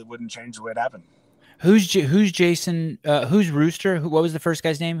at it. I really wouldn't change the way it happened. Who's Jason? Who's Rooster? What was the first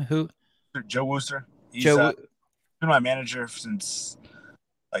guy's name? Who? Joe Wooster. He's been my manager since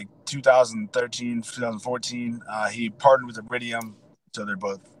like 2013, 2014. He partnered with Iridium, so they're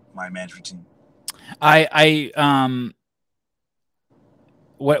both my management team.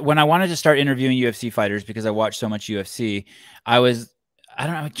 When I wanted to start interviewing UFC fighters, because I watched so much UFC,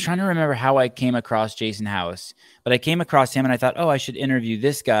 I'm trying to remember how I came across Jason House, but I came across him and I thought, oh, I should interview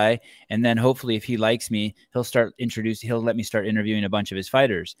this guy. And then hopefully if he likes me, he'll let me start interviewing a bunch of his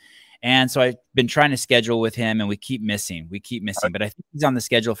fighters. And so I've been trying to schedule with him, and we keep missing, but I think he's on the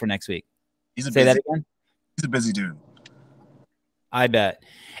schedule for next week. He's a busy dude. I bet.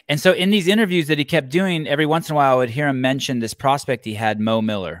 And so in these interviews that he kept doing, every once in a while I would hear him mention this prospect he had, Mo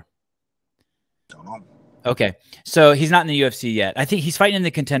Miller. Don't know. Okay. So he's not in the UFC yet. I think he's fighting in the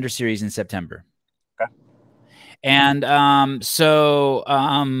Contender Series in September. Okay. And I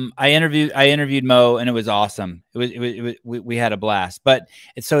interviewed Mo, and it was awesome. We had a blast. But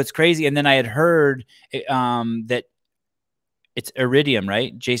it's crazy. And then I had heard that it's Iridium,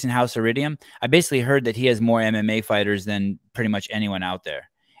 right? Jason House Iridium. I basically heard that he has more MMA fighters than pretty much anyone out there.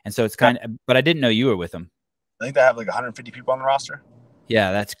 And so it's but I didn't know you were with him. I think they have like 150 people on the roster.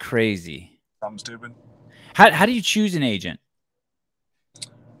 Yeah, that's crazy. Something stupid. How do you choose an agent?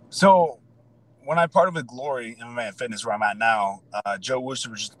 So when I partnered with Glory MMA and Fitness, where I'm at now, Joe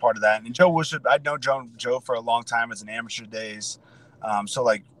Wooster was just a part of that. And Joe Wooster, I'd known Joe for a long time as an amateur days. So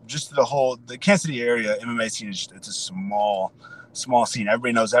like just the Kansas City area MMA scene it's a small scene.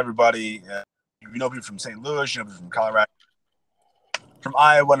 Everybody knows everybody. You know people from St. Louis, you know people from Colorado. from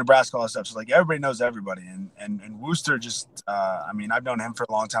Iowa, Nebraska, all that stuff. So like everybody knows everybody, and Wooster just, I mean, I've known him for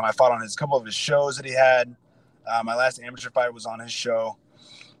a long time. I fought on his couple of his shows that he had. My last amateur fight was on his show,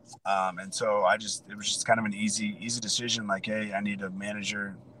 and so it was just kind of an easy decision. Like, hey, I need a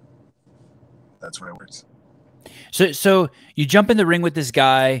manager. That's where it works. So you jump in the ring with this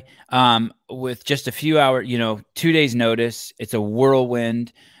guy with just a few hours, 2 days notice. It's a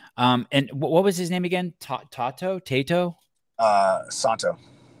whirlwind. And what was his name again? Tato?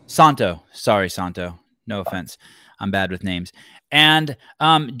 Santo. Sorry, Santo. No offense. I'm bad with names. And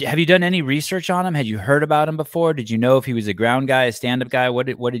have you done any research on him? Had you heard about him before? Did you know if he was a ground guy, a stand-up guy? What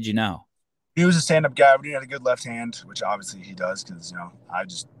did you know? He was a stand-up guy, but he had a good left hand, which obviously he does because,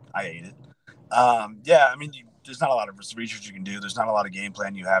 I ate it. Yeah, I mean, there's not a lot of research you can do. There's not a lot of game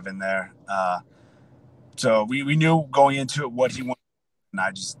plan you have in there. So we knew going into it what he wanted, and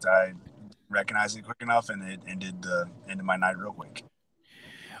I recognized it quick enough, and it ended my night real quick.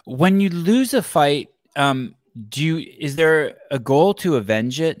 When you lose a fight, is there a goal to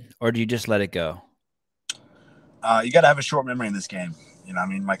avenge it, or do you just let it go? You got to have a short memory in this game.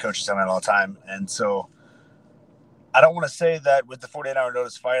 My coaches tell me that all the time, and so I don't want to say that with the 48-hour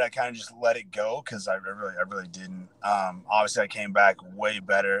notice fight, I kind of just let it go because I really didn't. Obviously, I came back way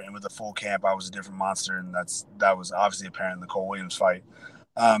better, and with the full camp, I was a different monster, and that was obviously apparent in the Cole Williams fight.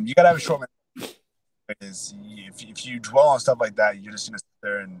 You got to have a short memory. If you dwell on stuff like that, you're just gonna sit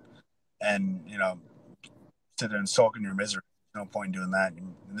there and sit there and sulk in your misery. There's no point in doing that.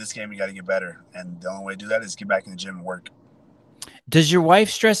 In this game, you got to get better, and the only way to do that is get back in the gym and work. Does your wife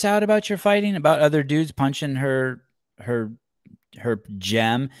stress out about your fighting, about other dudes punching her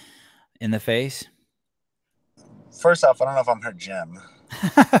gem in the face? First off, I don't know if I'm her gem.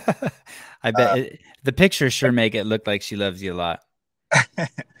 I bet the pictures sure make it look like she loves you a lot.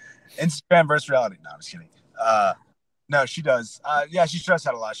 Instagram versus reality. No, I'm just kidding. No, she does. Yeah, she stressed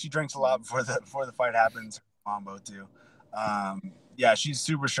out a lot. She drinks a lot before the fight happens. Her mom both do. Yeah, she's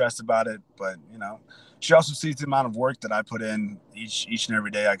super stressed about it, but she also sees the amount of work that I put in each and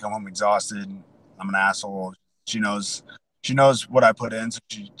every day. I come home exhausted. I'm an asshole. She knows what I put in, so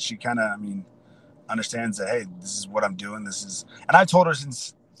she kind of, understands that, hey, this is what I'm doing. And I told her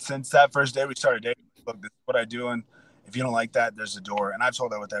since that first day we started dating, look, this is what I'm doing. If you don't like that, there's a door. And I've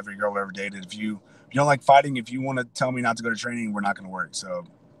told that with every girl I've ever dated. If you don't like fighting, if you want to tell me not to go to training, we're not going to work. So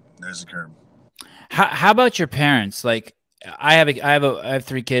there's a curb. How about your parents? Like, I have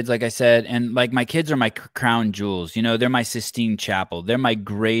 3 kids, like I said, and like my kids are my crown jewels. They're my Sistine Chapel. They're my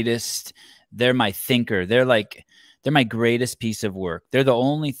greatest. They're my thinker. They're my greatest piece of work. They're the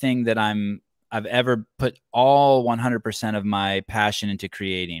only thing that I've ever put all 100% of my passion into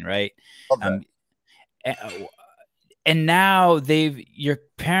creating. Right. Okay. And now your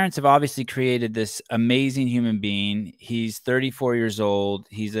parents have obviously created this amazing human being. He's 34 years old.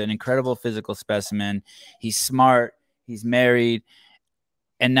 He's an incredible physical specimen. He's smart. He's married.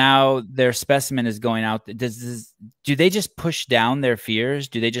 And now their specimen is going out. Do they just push down their fears?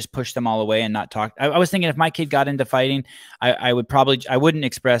 Do they just push them all away and not talk? I was thinking if my kid got into fighting, I wouldn't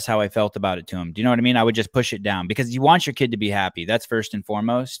express how I felt about it to him. Do you know what I mean? I would just push it down because you want your kid to be happy. That's first and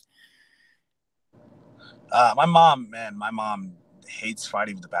foremost. My mom hates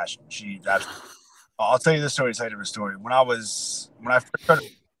fighting with a passion. I'll tell you this story. It's a different story. When I first started,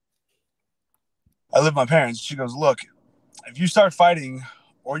 I lived with my parents. She goes, look, if you start fighting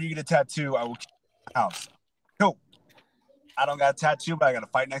or you get a tattoo, I will keep you in my house. Cool. I don't got a tattoo, but I got to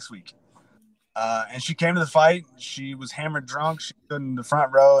fight next week. And she came to the fight. She was hammered drunk. She stood in the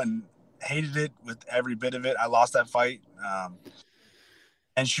front row and hated it with every bit of it. I lost that fight.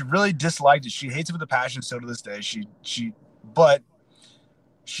 And she really disliked it. She hates it with a passion still to this day. But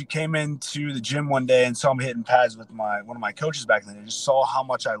she came into the gym one day and saw me hitting pads with one of my coaches back then. I just saw how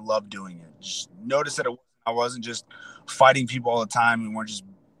much I loved doing it. Just noticed that I wasn't just fighting people all the time. We weren't just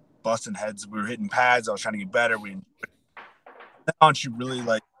busting heads. We were hitting pads. I was trying to get better. And she really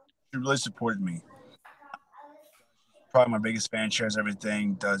supported me. Probably my biggest fan, shares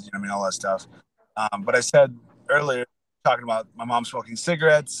everything, does all that stuff. But I said earlier, talking about my mom smoking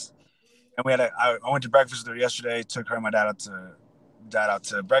cigarettes, and I went to breakfast with her yesterday. Took her and my dad out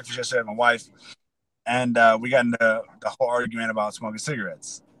to breakfast yesterday with my wife, and we got into the whole argument about smoking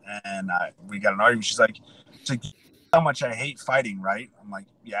cigarettes. And we got an argument. She's like, how much I hate fighting, right? I'm like,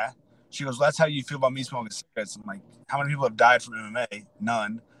 yeah. She goes, well, that's how you feel about me smoking cigarettes. I'm like, how many people have died from MMA?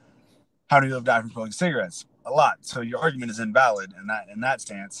 None. How many people have died from smoking cigarettes? A lot. So your argument is invalid in that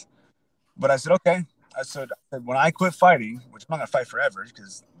stance. But I said, okay. I said, when I quit fighting, which I'm not going to fight forever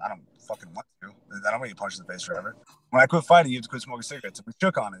because I don't fucking want to. I don't want to get punched in the face forever. When I quit fighting, you have to quit smoking cigarettes. And we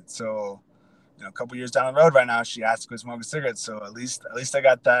shook on it. So a couple years down the road right now, she has to quit smoking cigarettes. So at least I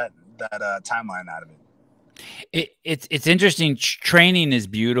got that timeline out of it. It's interesting. Training is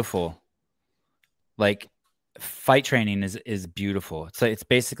beautiful. Like fight training is beautiful. It's like, it's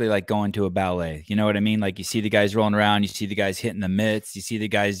basically like going to a ballet. You know what I mean? Like you see the guys rolling around, you see the guys hitting the mitts, you see the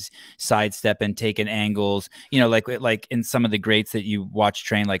guys sidestepping, taking angles. You know, like in some of the greats that you watch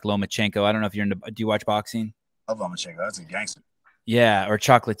train, like Lomachenko. I don't know if you're into. Do you watch boxing? I love Lomachenko. That's a gangster. Yeah, or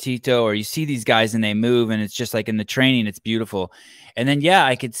Chocolatito, or you see these guys and they move, and it's just like in the training, it's beautiful. And then yeah,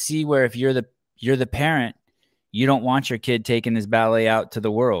 I could see where if you're the parent, you don't want your kid taking his ballet out to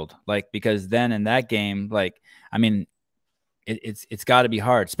the world, like, because then in that game, like, I mean, it's got to be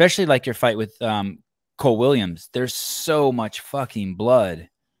hard, especially like your fight with Cole Williams. There's so much fucking blood.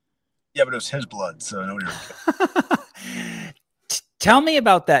 Yeah, but it was his blood, so nobody Tell me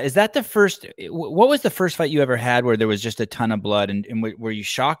about that. Is that the first? What was the first fight you ever had where there was just a ton of blood? And were you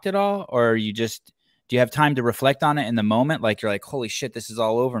shocked at all, or you just do you have time to reflect on it in the moment? Like you're like, holy shit, this is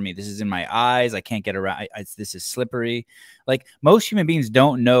all over me. This is in my eyes. I can't get around. This is slippery. Like most human beings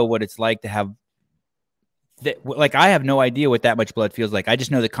don't know what it's like to have. Like I have no idea what that much blood feels like. I just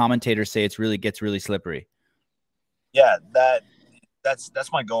know the commentators say gets really slippery. Yeah,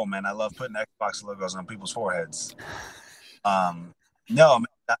 that's my goal, man. I love putting Xbox logos on people's foreheads. No,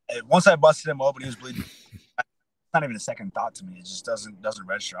 man, once I busted him open, he was bleeding. It's not even a second thought to me. It just doesn't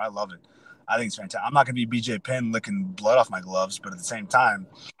register. I love it. I think it's fantastic. I'm not gonna be BJ Penn licking blood off my gloves, but at the same time,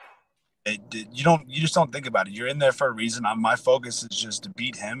 you just don't think about it. You're in there for a reason. My focus is just to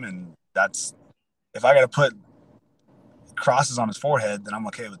beat him, and that's if I got to put crosses on his forehead, then I'm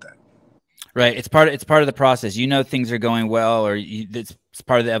okay with that. Right. It's part of the process. You know, things are going well, or it's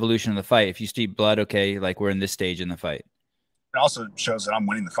part of the evolution of the fight. If you see blood, okay, like we're in this stage in the fight. It also shows that I'm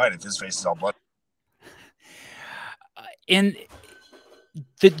winning the fight if his face is all blood. In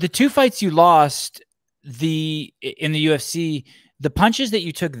the two fights you lost in the UFC, the punches that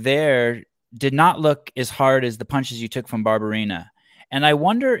you took there did not look as hard as the punches you took from Barberena. And I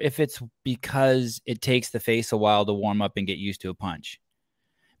wonder if it's because it takes the face a while to warm up and get used to a punch.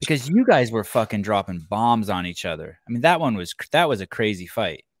 Because you guys were fucking dropping bombs on each other. I mean, that was a crazy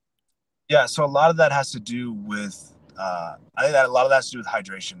fight. Yeah, so a lot of that has to do with I think that a lot of that has to do with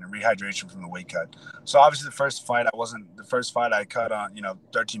hydration and rehydration from the weight cut. So obviously the first fight I cut on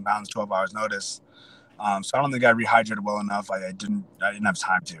 13 pounds, 12 hours notice. So I don't think I rehydrated well enough. I didn't have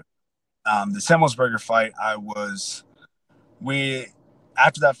time to. The Semmelsberger fight,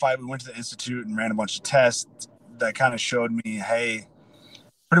 after that fight we went to the institute and ran a bunch of tests that kind of showed me, hey,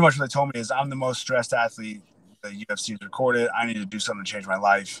 pretty much what they told me is I'm the most stressed athlete the UFC has recorded. I need to do something to change my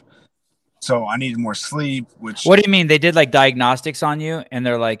life. So I needed more sleep, which... What do you mean? They did like diagnostics on you and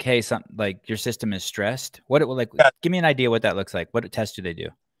they're like, hey, like your system is stressed. Give me an idea what that looks like. What test do they do?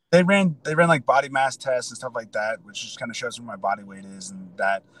 They ran like body mass tests and stuff like that, which just kind of shows where my body weight is and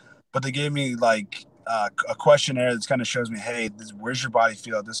that. But they gave me like a questionnaire that kind of shows me, hey, where's your body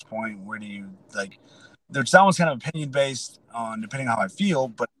feel at this point? Where do you like... That one's kind of opinion based on depending on how I feel,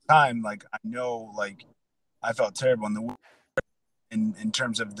 but at the time, like I know, like I felt terrible in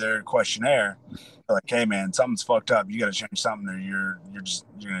terms of their questionnaire. They're like, hey man, something's fucked up. You got to change something, or you're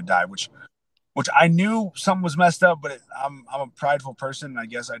gonna die. Which I knew something was messed up, but I'm a prideful person. I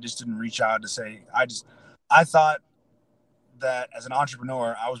guess I just didn't reach out to say. I thought that as an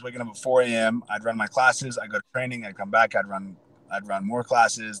entrepreneur, I was waking up at 4 a.m. I'd run my classes. I'd go to training. I'd come back. I'd run more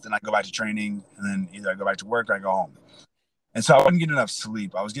classes. Then I'd go back to training, and then either I go back to work or I go home. And so I wasn't getting enough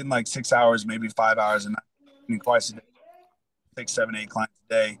sleep. I was getting like 6 hours, maybe 5 hours a night, twice a day, 6, 7, 8 clients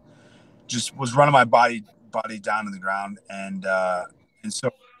a day. Just was running my body down to the ground. And so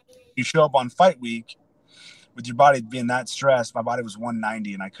you show up on fight week with your body being that stressed. My body was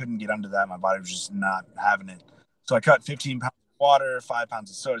 190 and I couldn't get under that. My body was just not having it. So I cut 15 pounds of water, 5 pounds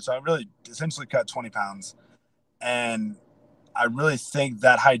of soda. So I really essentially cut 20 pounds. And I really think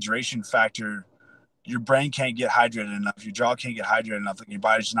that hydration factor, your brain can't get hydrated enough. Your jaw can't get hydrated enough. Like your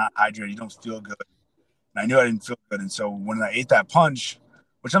body's not hydrated. You don't feel good. And I knew I didn't feel good. And so when I ate that punch,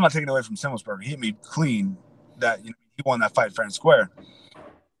 which I'm not taking away from Semmelsberger, he hit me clean. That he won that fight fair and square.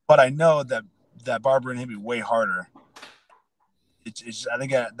 But I know that Barberena hit me way harder. I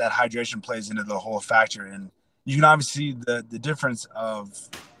think that hydration plays into the whole factor. And you can obviously see the difference of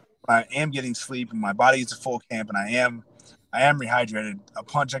when I am getting sleep and my body gets a full camp and I am rehydrated. A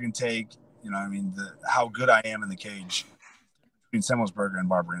punch I can take, how good I am in the cage between Semmelsberger and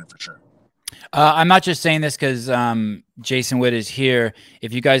Barberena for sure. I'm not just saying this because Jason Witt is here.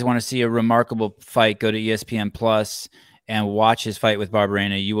 If you guys want to see a remarkable fight, go to ESPN Plus and watch his fight with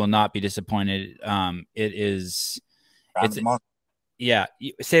Barberena. You will not be disappointed. Yeah.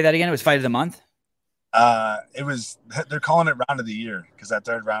 Say that again. It was fight of the month. They're calling it round of the year because that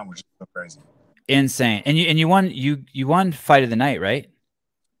third round was just so crazy. Insane. And you won fight of the night, right?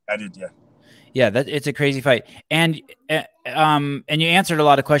 I did, yeah. Yeah, it's a crazy fight. And and you answered a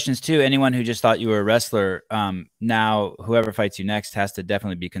lot of questions too. Anyone who just thought you were a wrestler, now whoever fights you next has to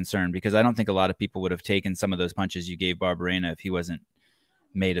definitely be concerned, because I don't think a lot of people would have taken some of those punches you gave Barberena if he wasn't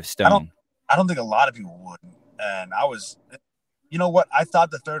made of stone. I don't think a lot of people would. And I was, you know what? I thought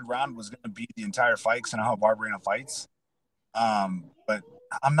the third round was going to be the entire fight because I know how Barberena fights. But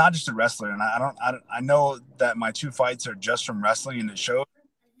I'm not just a wrestler, and I know that my 2 fights are just from wrestling, and it shows.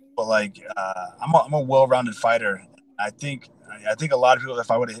 But like, I'm a well-rounded fighter. I think a lot of people, if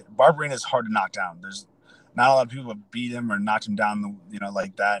I would have, Barberena is hard to knock down. There's not a lot of people have beat him or knocked him down,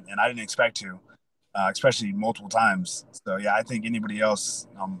 like that, and I didn't expect to, especially multiple times. So yeah, I think anybody else,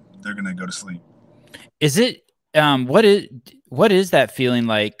 they're gonna go to sleep. Is it what is that feeling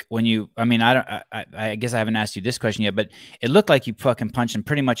like when you, I mean, I guess I haven't asked you this question yet, but it looked like you fucking punched him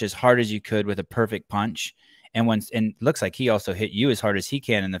pretty much as hard as you could with a perfect punch. And it looks like he also hit you as hard as he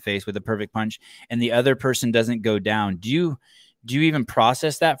can in the face with a perfect punch, and the other person doesn't go down. Do you even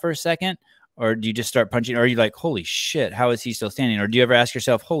process that for a second, or do you just start punching? Or are you like, holy shit, how is he still standing? Or do you ever ask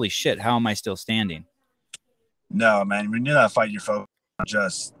yourself, holy shit, how am I still standing? No, man, when you're not fighting, you're focused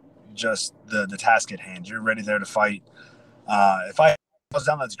on just the task at hand. You're ready there to fight. If I was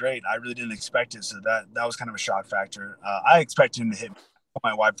down, that's great. I really didn't expect it, so that was kind of a shock factor. I expected him to hit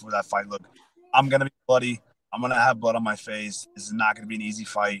my wife before that fight. Look, I'm gonna be bloody. I'm gonna have blood on my face. This is not gonna be an easy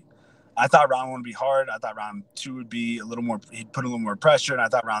fight. I thought round 1 would be hard. I thought round 2 would be a little more. He'd put a little more pressure, and I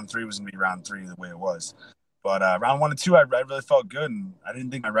thought round 3 was gonna be round 3 the way it was. But round 1 and 2, I really felt good, and I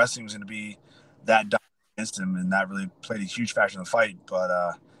didn't think my wrestling was gonna be that dominant against him, and that really played a huge factor in the fight. But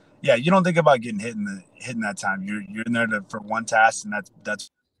yeah, you don't think about getting hit in that time. You're in there for one task, and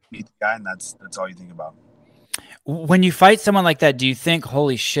that's meet the guy, and that's all you think about. When you fight someone like that, do you think,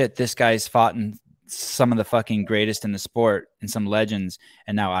 holy shit, this guy's fought in some of the fucking greatest in the sport and some legends,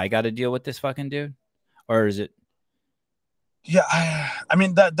 and now I got to deal with this fucking dude? Or is it? Yeah, I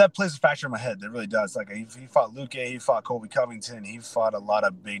mean that plays a factor in my head. That really does. Like he fought Luke, he fought Colby Covington, he fought a lot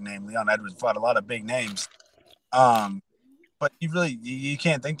of big names. Leon Edwards fought a lot of big names. But you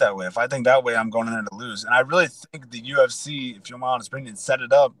can't think that way. If I think that way, I'm going in there to lose. And I really think the UFC, if you're my honest opinion, set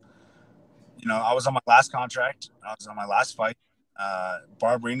it up. I was on my last contract. I was on my last fight.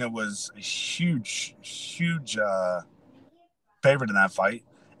 Barberena was a huge favorite in that fight,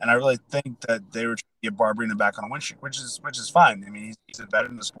 and I really think that they were trying to get Barberena back on a win streak, which is fine. I mean, he's a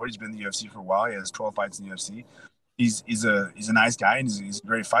veteran in the sport. He's been in the UFC for a while. He has 12 fights in the UFC. He's a nice guy, and he's a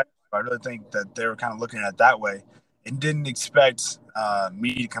great fighter. I really think that they were kind of looking at it that way and didn't expect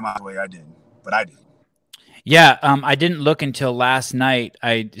me to come out the way I did, but I did. Yeah, I didn't look until last night.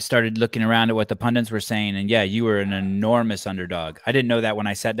 I started looking around at what the pundits were saying, and yeah, you were an enormous underdog. I didn't know that when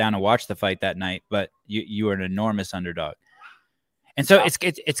I sat down and watched the fight that night, but you were an enormous underdog. And so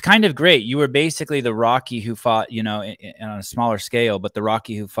it's kind of great. You were basically the Rocky who fought, on a smaller scale, but the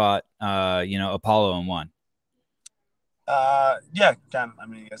Rocky who fought, Apollo and won. Yeah, kind of. I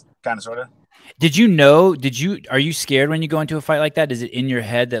mean, kind of, sort of. Are you scared when you go into a fight like that? Is it in your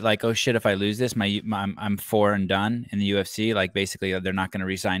head that like, oh shit, if I lose this, I'm for and done in the UFC? Like basically they're not going to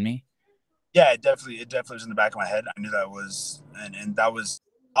re-sign me? Yeah, it definitely was in the back of my head. I knew that was, and that was,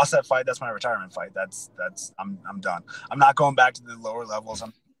 lost that fight. That's my retirement fight. I'm done. I'm not going back to the lower levels.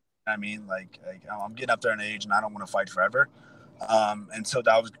 I'm getting up there in age and I don't want to fight forever. And so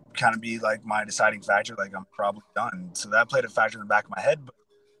that was kind of be like my deciding factor. Like I'm probably done. So that played a factor in the back of my head. But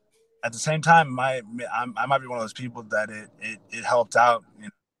at the same time, I might be one of those people that it helped out,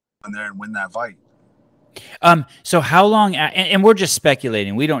 in there and win that fight. So how long, and we're just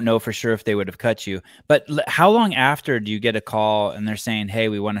speculating. We don't know for sure if they would have cut you, but how long after do you get a call and they're saying, hey,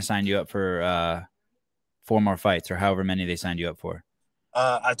 we want to sign you up for 4 more fights, or however many they signed you up for?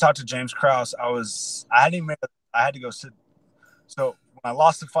 I talked to James Krause. I had to go sit. So when I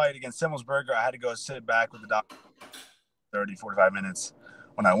lost the fight against Simmelsberger, I had to go sit back with the doctor 45 minutes.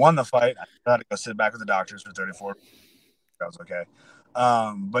 When I won the fight, I had to go sit back with the doctors for 34. That was okay.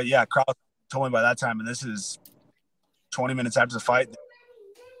 But yeah, Krause told me by that time, and this is 20 minutes after the fight.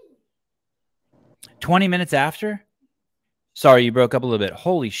 20 minutes after? Sorry, you broke up a little bit.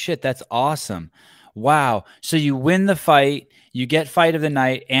 Holy shit, that's awesome. Wow. So you win the fight, you get fight of the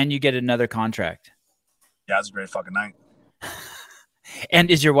night, and you get another contract. Yeah, it was a great fucking night. And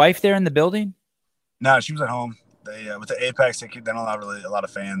is your wife there in the building? No, she was at home. They with the Apex, they don't allow really a lot of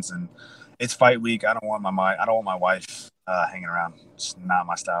fans, and it's fight week. I don't want my wife hanging around. It's not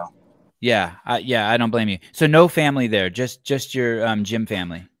my style. Yeah, I don't blame you. So no family there, just your gym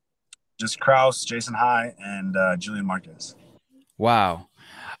family. Just Kraus, Jason High, and Julian Marquez. Wow.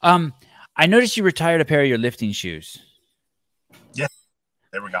 I noticed you retired a pair of your lifting shoes. Yeah,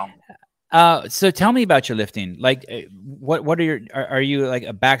 there we go. So tell me about your lifting. Like, what are your? Are you like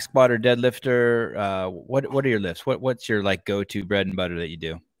a back squat or deadlifter? What are your lifts? What's your like go to bread and butter that you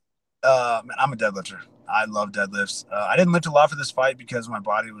do? Man, I'm a deadlifter. I love deadlifts. I didn't lift a lot for this fight because my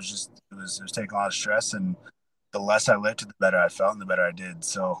body was just it was taking a lot of stress, and the less I lifted, the better I felt and the better I did.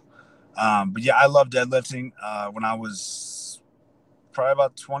 So, but yeah, I love deadlifting. When I was probably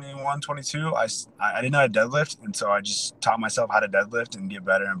about 21, 22, I didn't know how to deadlift, and so I just taught myself how to deadlift and get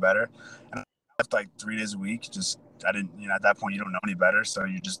better and better. And I left like 3 days a week. Just I didn't, at that point you don't know any better, so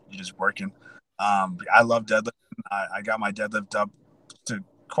you're just working. I love deadlifting. I got my deadlift up to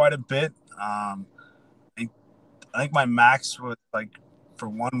quite a bit. I think my max was like for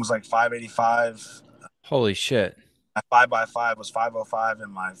one was like 585. Holy shit! My 5x5 was 505,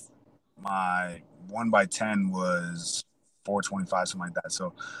 and my 1x10 was 425, something like that.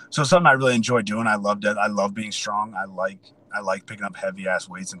 So something I really enjoy doing. I love that. I love being strong. I like picking up heavy ass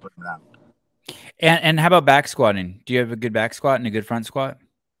weights and putting them down. And how about back squatting? Do you have a good back squat and a good front squat?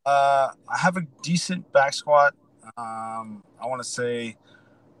 I have a decent back squat. I want to say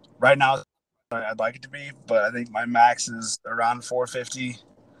right now I'd like it to be, but I think my max is around 450.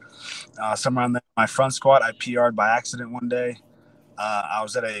 Somewhere around there. My front squat, I PR'd by accident one day. I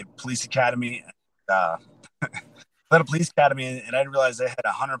was at a police academy. At a police academy, and I didn't realize they had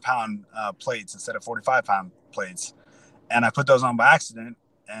 100-pound plates instead of 45-pound plates, and I put those on by accident,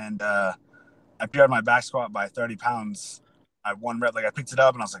 and I PR'd my back squat by 30 pounds. I one rep, like I picked it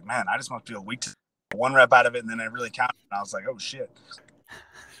up, and I was like, man, I just must feel weak. One rep out of it, and then I really counted, and I was like, oh shit.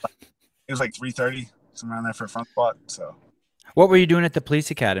 It was like 330, somewhere around there for a front squat. So, what were you doing at the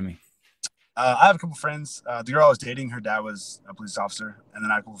police academy? I have a couple friends. The girl I was dating, her dad was a police officer, and then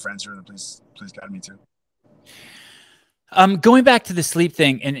I have a couple friends who are in the police academy too. Going back to the sleep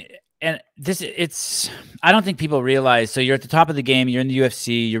thing, and this, I don't think people realize. So you're at the top of the game. You're in the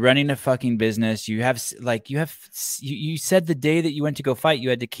UFC. You're running a fucking business. You said the day that you went to go fight, you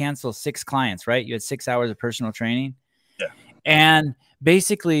had to cancel 6 clients, right? You had 6 hours of personal training. Yeah. And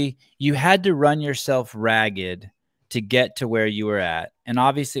basically, you had to run yourself ragged to get to where you were at. And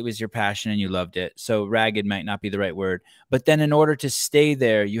obviously it was your passion and you loved it. So ragged might not be the right word, but then in order to stay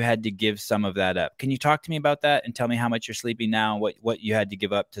there, you had to give some of that up. Can you talk to me about that and tell me how much you're sleeping now and what you had to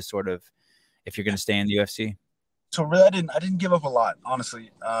give up to sort of, if you're going to stay in the UFC? So really, I didn't give up a lot,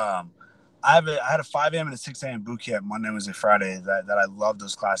 honestly. I had a 5 a.m. and a 6 a.m. boot camp Monday, Wednesday, Friday that I love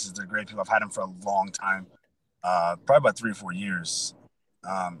those classes. They're great people. I've had them for a long time, probably about 3 or 4 years.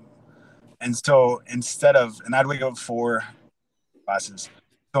 And so and I'd wake up for classes.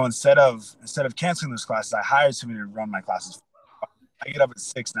 So instead of canceling those classes, I hired somebody to run my classes. I get up at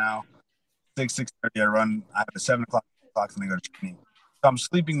 6 now, 6:30. I have a 7 o'clock and I go to training. So I'm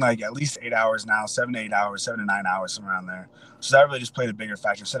sleeping like at least 8 hours now, 7 to 8 hours, 7 to 9 hours, somewhere around there. So that really just played a bigger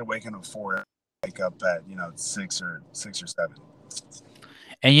factor. Instead of waking up at 4, I wake up at 6 or 7.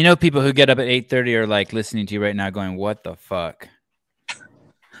 And people who get up at 8:30 are like listening to you right now, going, "What the fuck."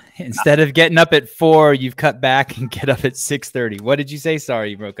 Instead of getting up at 4, you've cut back and get up at 6:30. What did you say? Sorry,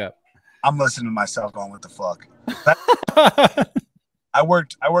 you broke up. I'm listening to myself going, "What the fuck?" I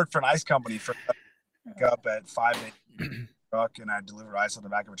worked for an ice company for up at 5 a.m. truck, and I deliver ice on the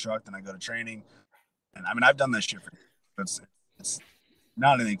back of a truck. Then I go to training, and I mean I've done this shit for years. It's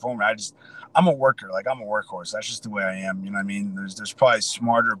not anything for me. I'm a worker. Like I'm a workhorse. That's just the way I am. You know what I mean? There's probably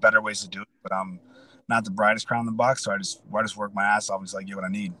smarter, better ways to do it, but I'm not the brightest crown in the box, so I just work my ass off until I get what I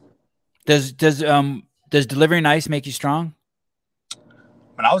need. Does delivering ice make you strong?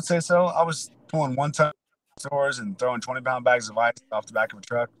 And I would say so. I was pulling 1-ton stores and throwing 20-pound bags of ice off the back of a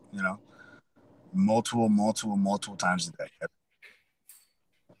truck, multiple times a day.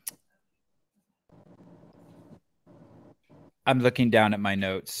 I'm looking down at my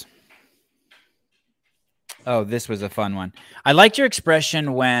notes. Oh, this was a fun one. I liked your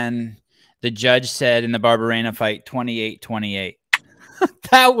expression when the judge said in the Barberena fight, 28-28.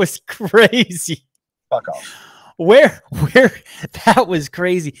 That was crazy. Fuck off. Where that was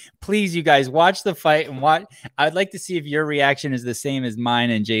crazy. Please, you guys, watch the fight and watch. I'd like to see if your reaction is the same as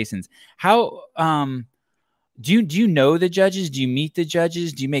mine and Jason's. How do you know the judges? Do you meet the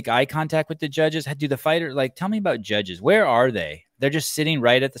judges? Do you make eye contact with the judges? Do the fighter tell me about judges? Where are they? They're just sitting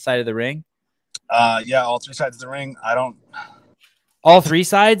right at the side of the ring? Yeah, all 3 sides of the ring. All 3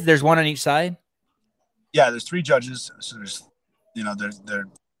 sides? There's one on each side? Yeah, there's 3 judges. So there's they're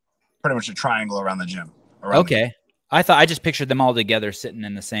pretty much a triangle around the gym. Okay. I just pictured them all together sitting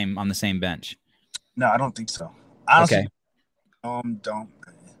on the same bench. No, I don't think so. Honestly, okay. Don't.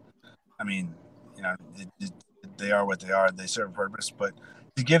 I mean, you know, they are what they are. They serve a purpose. But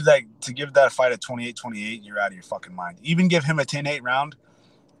to give that fight a 28-28, you're out of your fucking mind. Even give him a 10-8 round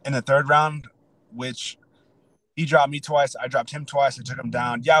in the third round, which he dropped me twice. I dropped him twice. I took him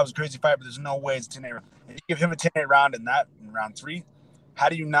down. Yeah, it was a crazy fight, but there's no way it's a 10-8 round. If you give him a 10-8 round in round 3, how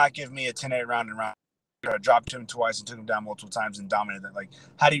do you not give me a 10-8 round in round? I dropped him twice and took him down multiple times and dominated that. Like,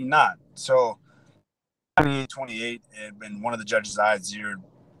 how do you not? So 28, and one of the judges' eyes, you're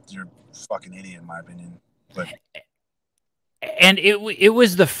fucking idiot in my opinion. But and it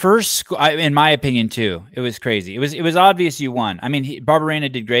was the first, in my opinion too. It was crazy. It was obvious you won. I mean,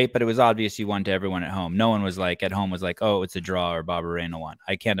 Barberena did great, but it was obvious you won to everyone at home. No one was like at home was like, oh, it's a draw or Barberena won.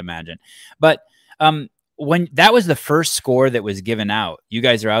 I can't imagine. But when that was the first score that was given out, you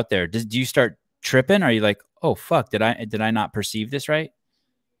guys are out there. Do you start tripping? Are you like, oh fuck, did I not perceive this right?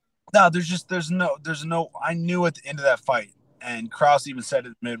 No, there's no. I knew at the end of that fight, and Krause even said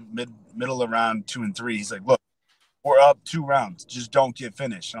it middle of round 2 and 3. He's like, look, we're up 2 rounds, just don't get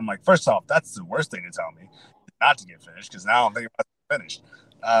finished. I'm like, first off, that's the worst thing to tell me, not to get finished, because now I'm thinking about getting finished.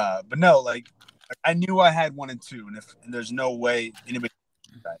 But no, like I knew I had 1 and 2, and there's no way anybody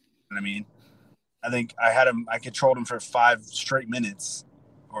can do that. You know what I mean? I think I controlled him for 5 straight minutes,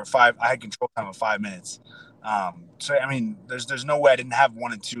 or 5. I had control time of 5 minutes. So I mean, there's no way I didn't have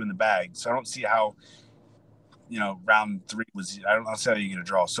 1 and 2 in the bag. So I don't see how, you know, round 3 was. I don't see how you get a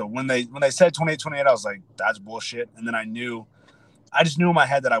draw. So when they said 28-28, I was like, that's bullshit. And then I just knew in my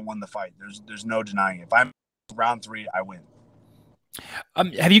head that I won the fight. There's no denying it. If I'm round 3, I win.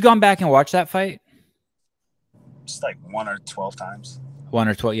 Have you gone back and watched that fight? Just like 1 or 12 times. 1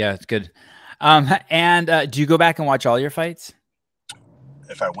 or 12, yeah, it's good. And do you go back and watch all your fights?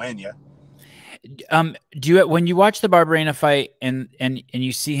 If I win, yeah. Do you, when you watch the Barberena fight and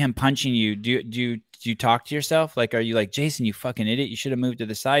you see him punching you, do you talk to yourself? Like, are you like, Jason, you fucking idiot, you should have moved to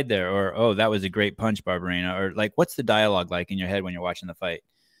the side there, or oh, that was a great punch, Barberena, or like, what's the dialogue like in your head when you're watching the fight?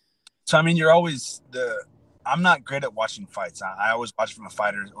 So I mean, I'm not great at watching fights. I always watch from a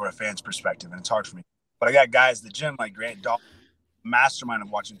fighter or a fan's perspective, and it's hard for me. But I got guys at the gym like Grant Dalton, mastermind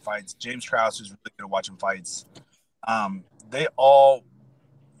of watching fights. James Krause, who's really good at watching fights. They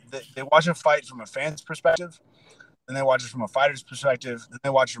watch a fight from a fan's perspective, then they watch it from a fighter's perspective, then they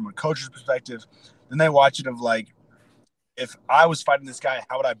watch it from a coach's perspective, then they watch it of like, if I was fighting this guy,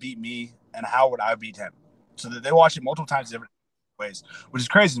 how would I beat me, and how would I beat him? So that they watch it multiple times different ways, which is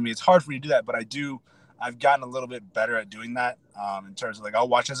crazy to me. It's hard for me to do that, but I've gotten a little bit better at doing that, in terms of like, I'll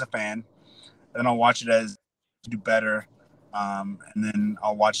watch as a fan, then I'll watch it as do better, and then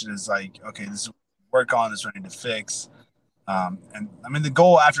I'll watch it as like, okay, this is what I work on, this is what I need to fix. And I mean, the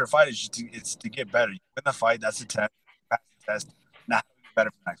goal after a fight is just to get better. You win the fight, that's the test. Pass the test. Now get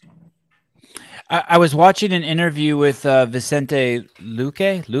better for next one. I was watching an interview with Vicente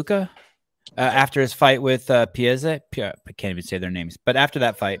Luca after his fight with Piazza. I can't even say their names, but after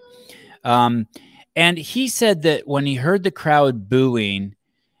that fight, and he said that when he heard the crowd booing,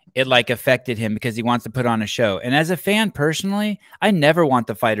 it like affected him because he wants to put on a show. And as a fan personally, I never want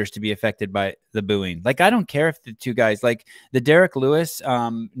the fighters to be affected by the booing. Like, I don't care if the two guys, like the Derek Lewis,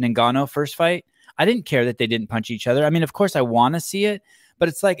 Ngannou first fight, I didn't care that they didn't punch each other. I mean, of course I want to see it, but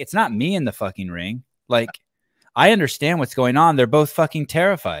it's like, it's not me in the fucking ring. Like, I understand what's going on. They're both fucking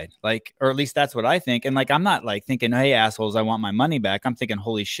terrified. Like, or at least that's what I think. And like, I'm not like thinking, hey, assholes, I want my money back. I'm thinking,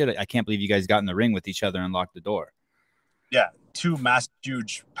 holy shit, I can't believe you guys got in the ring with each other and locked the door. Yeah, 2 massive,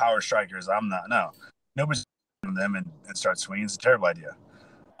 huge power strikers. Nobody's doing them and start swinging. It's a terrible idea.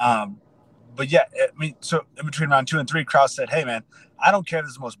 But yeah, I mean, so in between round 2 and 3, Krause said, hey man, I don't care if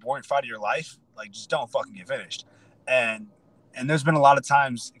this is the most boring fight of your life. Like, just don't fucking get finished. And there's been a lot of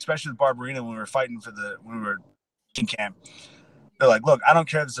times, especially with Barberena, when we were fighting when we were in camp, they're like, look, I don't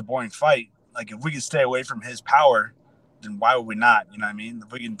care if it's a boring fight. Like, if we can stay away from his power, then why would we not? You know what I mean?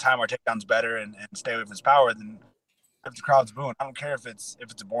 If we can time our takedowns better and stay away from his power, then if the crowd's booing, I don't care if it's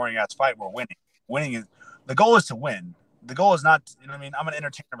a boring ass fight. We're winning. Winning is the goal is to win. The goal is not, you know what I mean? I'm an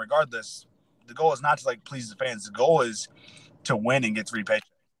entertainer regardless. The goal is not to like please the fans. The goal is to win and get 3 paychecks.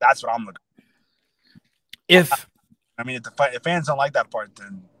 That's what I'm looking for. If fans don't like that part,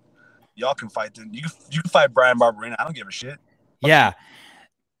 then y'all can fight. Then you can fight Brian Barberena. I don't give a shit. Yeah.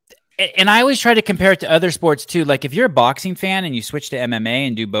 And I always try to compare it to other sports too. Like, if you're a boxing fan and you switch to MMA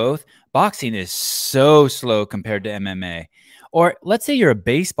and do both, boxing is so slow compared to MMA. Or let's say you're a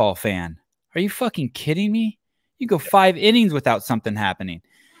baseball fan. Are you fucking kidding me? You go 5 innings without something happening.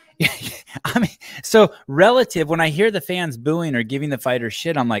 I mean, so relative, when I hear the fans booing or giving the fighters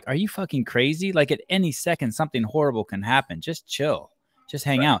shit, I'm like, are you fucking crazy? Like, at any second, something horrible can happen. Just chill. Just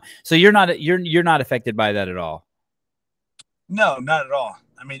hang out. So you're not affected by that at all. No, not at all.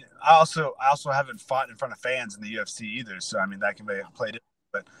 I mean, I also haven't fought in front of fans in the UFC either. So I mean, that can be played.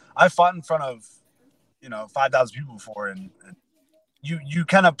 But I fought in front of 5,000 people before, and you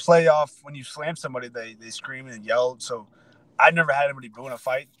kind of play off when you slam somebody, they scream and yell. So I never had anybody booing a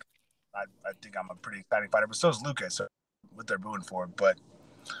fight. I think I'm a pretty exciting fighter, but so is Lucas. So what they're booing for, but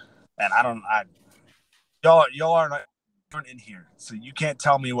and y'all aren't in here, so you can't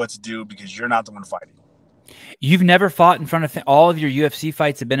tell me what to do because you're not the one fighting. You've never fought in front of all of your UFC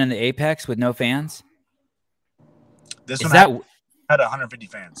fights have been in the Apex with no fans? This one had 150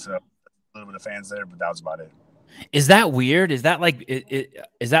 fans, so a little bit of fans there, but that was about it. Is that weird? Is that like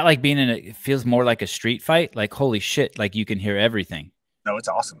is that like being in a? It feels more like a street fight. Like holy shit! Like you can hear everything. No, it's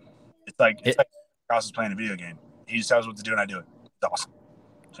awesome. It's like Cross is playing a video game. He just tells what to do, and I do it. It's awesome.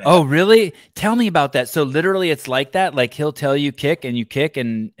 Oh, really? Tell me about that. So literally, it's like that. Like he'll tell you kick, and you kick,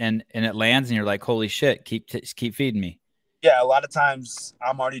 and it lands, and you're like, holy shit! Keep feeding me. Yeah, a lot of times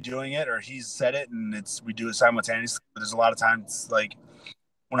I'm already doing it, or he's said it, and we do it simultaneously. But there's a lot of times like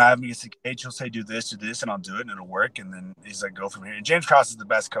when I have him against the cage, he'll say do this, and I'll do it, and it'll work. And then he's like, go from here. And James Cross is the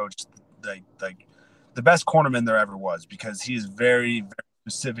best coach, like the best cornerman there ever was, because he is very, very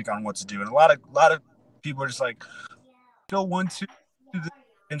specific on what to do. And a lot of people are just like, go 1, 2.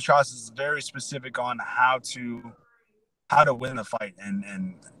 James Cross is very specific on how to win the fight,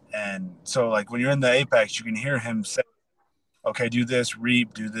 and so like when you're in the Apex, you can hear him say, okay, do this,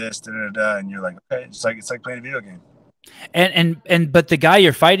 reap, do this, and you're like, okay, it's like playing a video game. And but the guy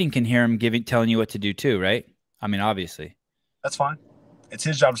you're fighting can hear him telling you what to do too, right? I mean, obviously. That's fine. It's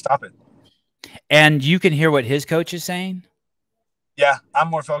his job to stop it. And you can hear what his coach is saying? Yeah, I'm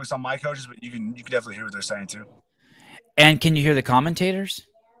more focused on my coaches, but you can definitely hear what they're saying too. And can you hear the commentators?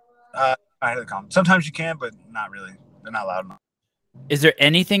 I hear the commentators. Sometimes you can, but not really. They're not loud enough. Is there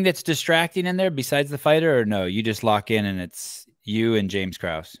anything that's distracting in there besides the fighter, or no? You just lock in and it's you and James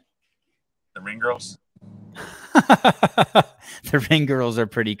Krause. The ring girls. The ring girls are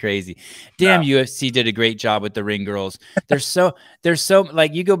pretty crazy. Damn, no. UFC did a great job with the ring girls. They're so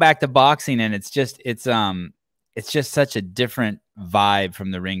like, you go back to boxing and it's just such a different vibe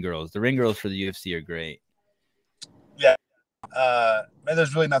from the ring girls. The ring girls for the UFC are great. Yeah. Man,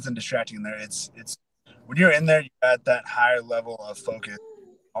 there's really nothing distracting in there. It's when you're in there, you're at that higher level of focus.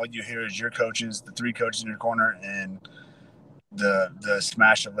 All you hear is your coaches, the 3 coaches in your corner, and the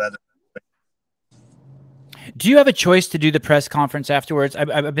smash of leather. Do you have a choice to do the press conference afterwards?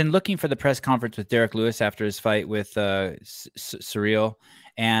 I've been looking for the press conference with Derek Lewis after his fight with Surreal,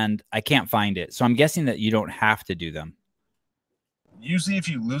 and I can't find it. So I'm guessing that you don't have to do them. Usually if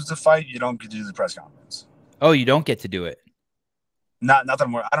you lose the fight, you don't get to do the press conference. Oh, you don't get to do it? Not that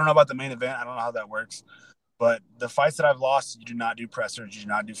I'm aware. I don't know about the main event. I don't know how that works. But the fights that I've lost, you do not do pressers. You do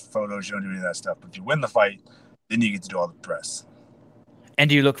not do photos. You don't do any of that stuff. But if you win the fight, then you get to do all the press. And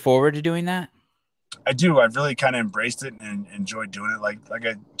do you look forward to doing that? I do. I've really kind of embraced it and enjoyed doing it. Like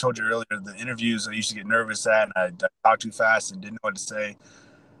I told you earlier, the interviews I used to get nervous at, and I talked too fast and didn't know what to say.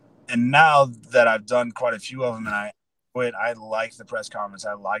 And now that I've done quite a few of them, and I like the press conference.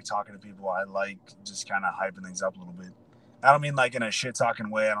 I like talking to people. I like just kind of hyping things up a little bit. I don't mean like in a shit talking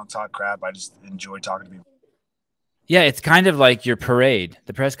way. I don't talk crap. I just enjoy talking to people. Yeah, it's kind of like your parade.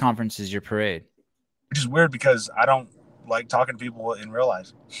 The press conference is your parade. Which is weird because I don't like talking to people in real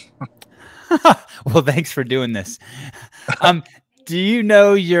life. Well, thanks for doing this. Do you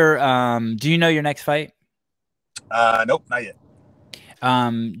know your next fight? Nope, not yet.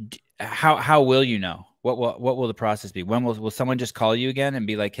 How will you know? What will the process be? When will someone just call you again and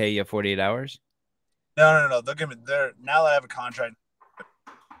be like, hey, you have 48 hours? No. They'll give me now that I have a contract,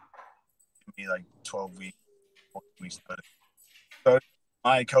 give me like 12 weeks, 14 weeks. So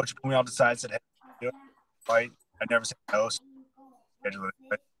my coach put me on the side, said, hey, do it, fight. I never said no. So schedule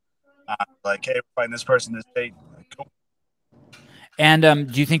it. Like, hey, we're fighting this person this date. Like, cool. And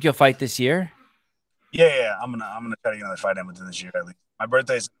do you think you'll fight this year? Yeah. I'm gonna try to get another fight in within this year at least. My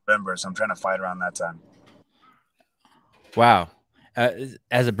birthday is November, so I'm trying to fight around that time. Wow.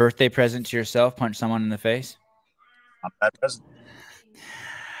 As a birthday present to yourself, punch someone in the face? Not a bad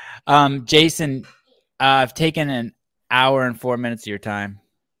present. Jason, I've taken an hour and 4 minutes of your time.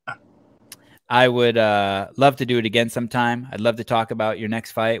 I would love to do it again sometime. I'd love to talk about your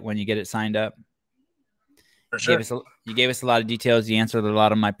next fight when you get it signed up. For sure. You gave us a lot of details. You answered a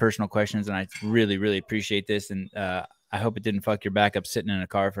lot of my personal questions, and I really, really appreciate this. And I hope it didn't fuck your back up sitting in a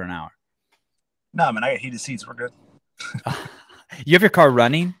car for an hour. No, man, I got heated seats. We're good. You have your car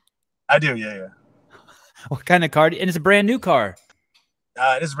running? I do, yeah. What kind of car? And it's a brand new car.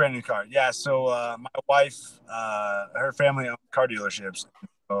 It is a brand new car. Yeah, so my wife, her family owns car dealerships.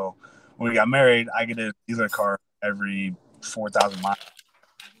 So when we got married, I get a dealer car every 4,000 miles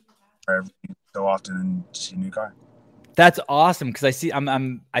every so often and see a new car. That's awesome because I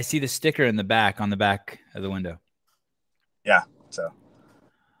see the sticker in the back on the back of the window. Yeah, so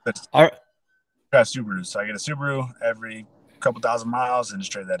All right. Got Subaru, so I get a Subaru every couple thousand miles and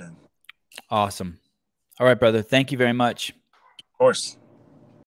just trade that in. Awesome. All right, brother. Thank you very much. Of course.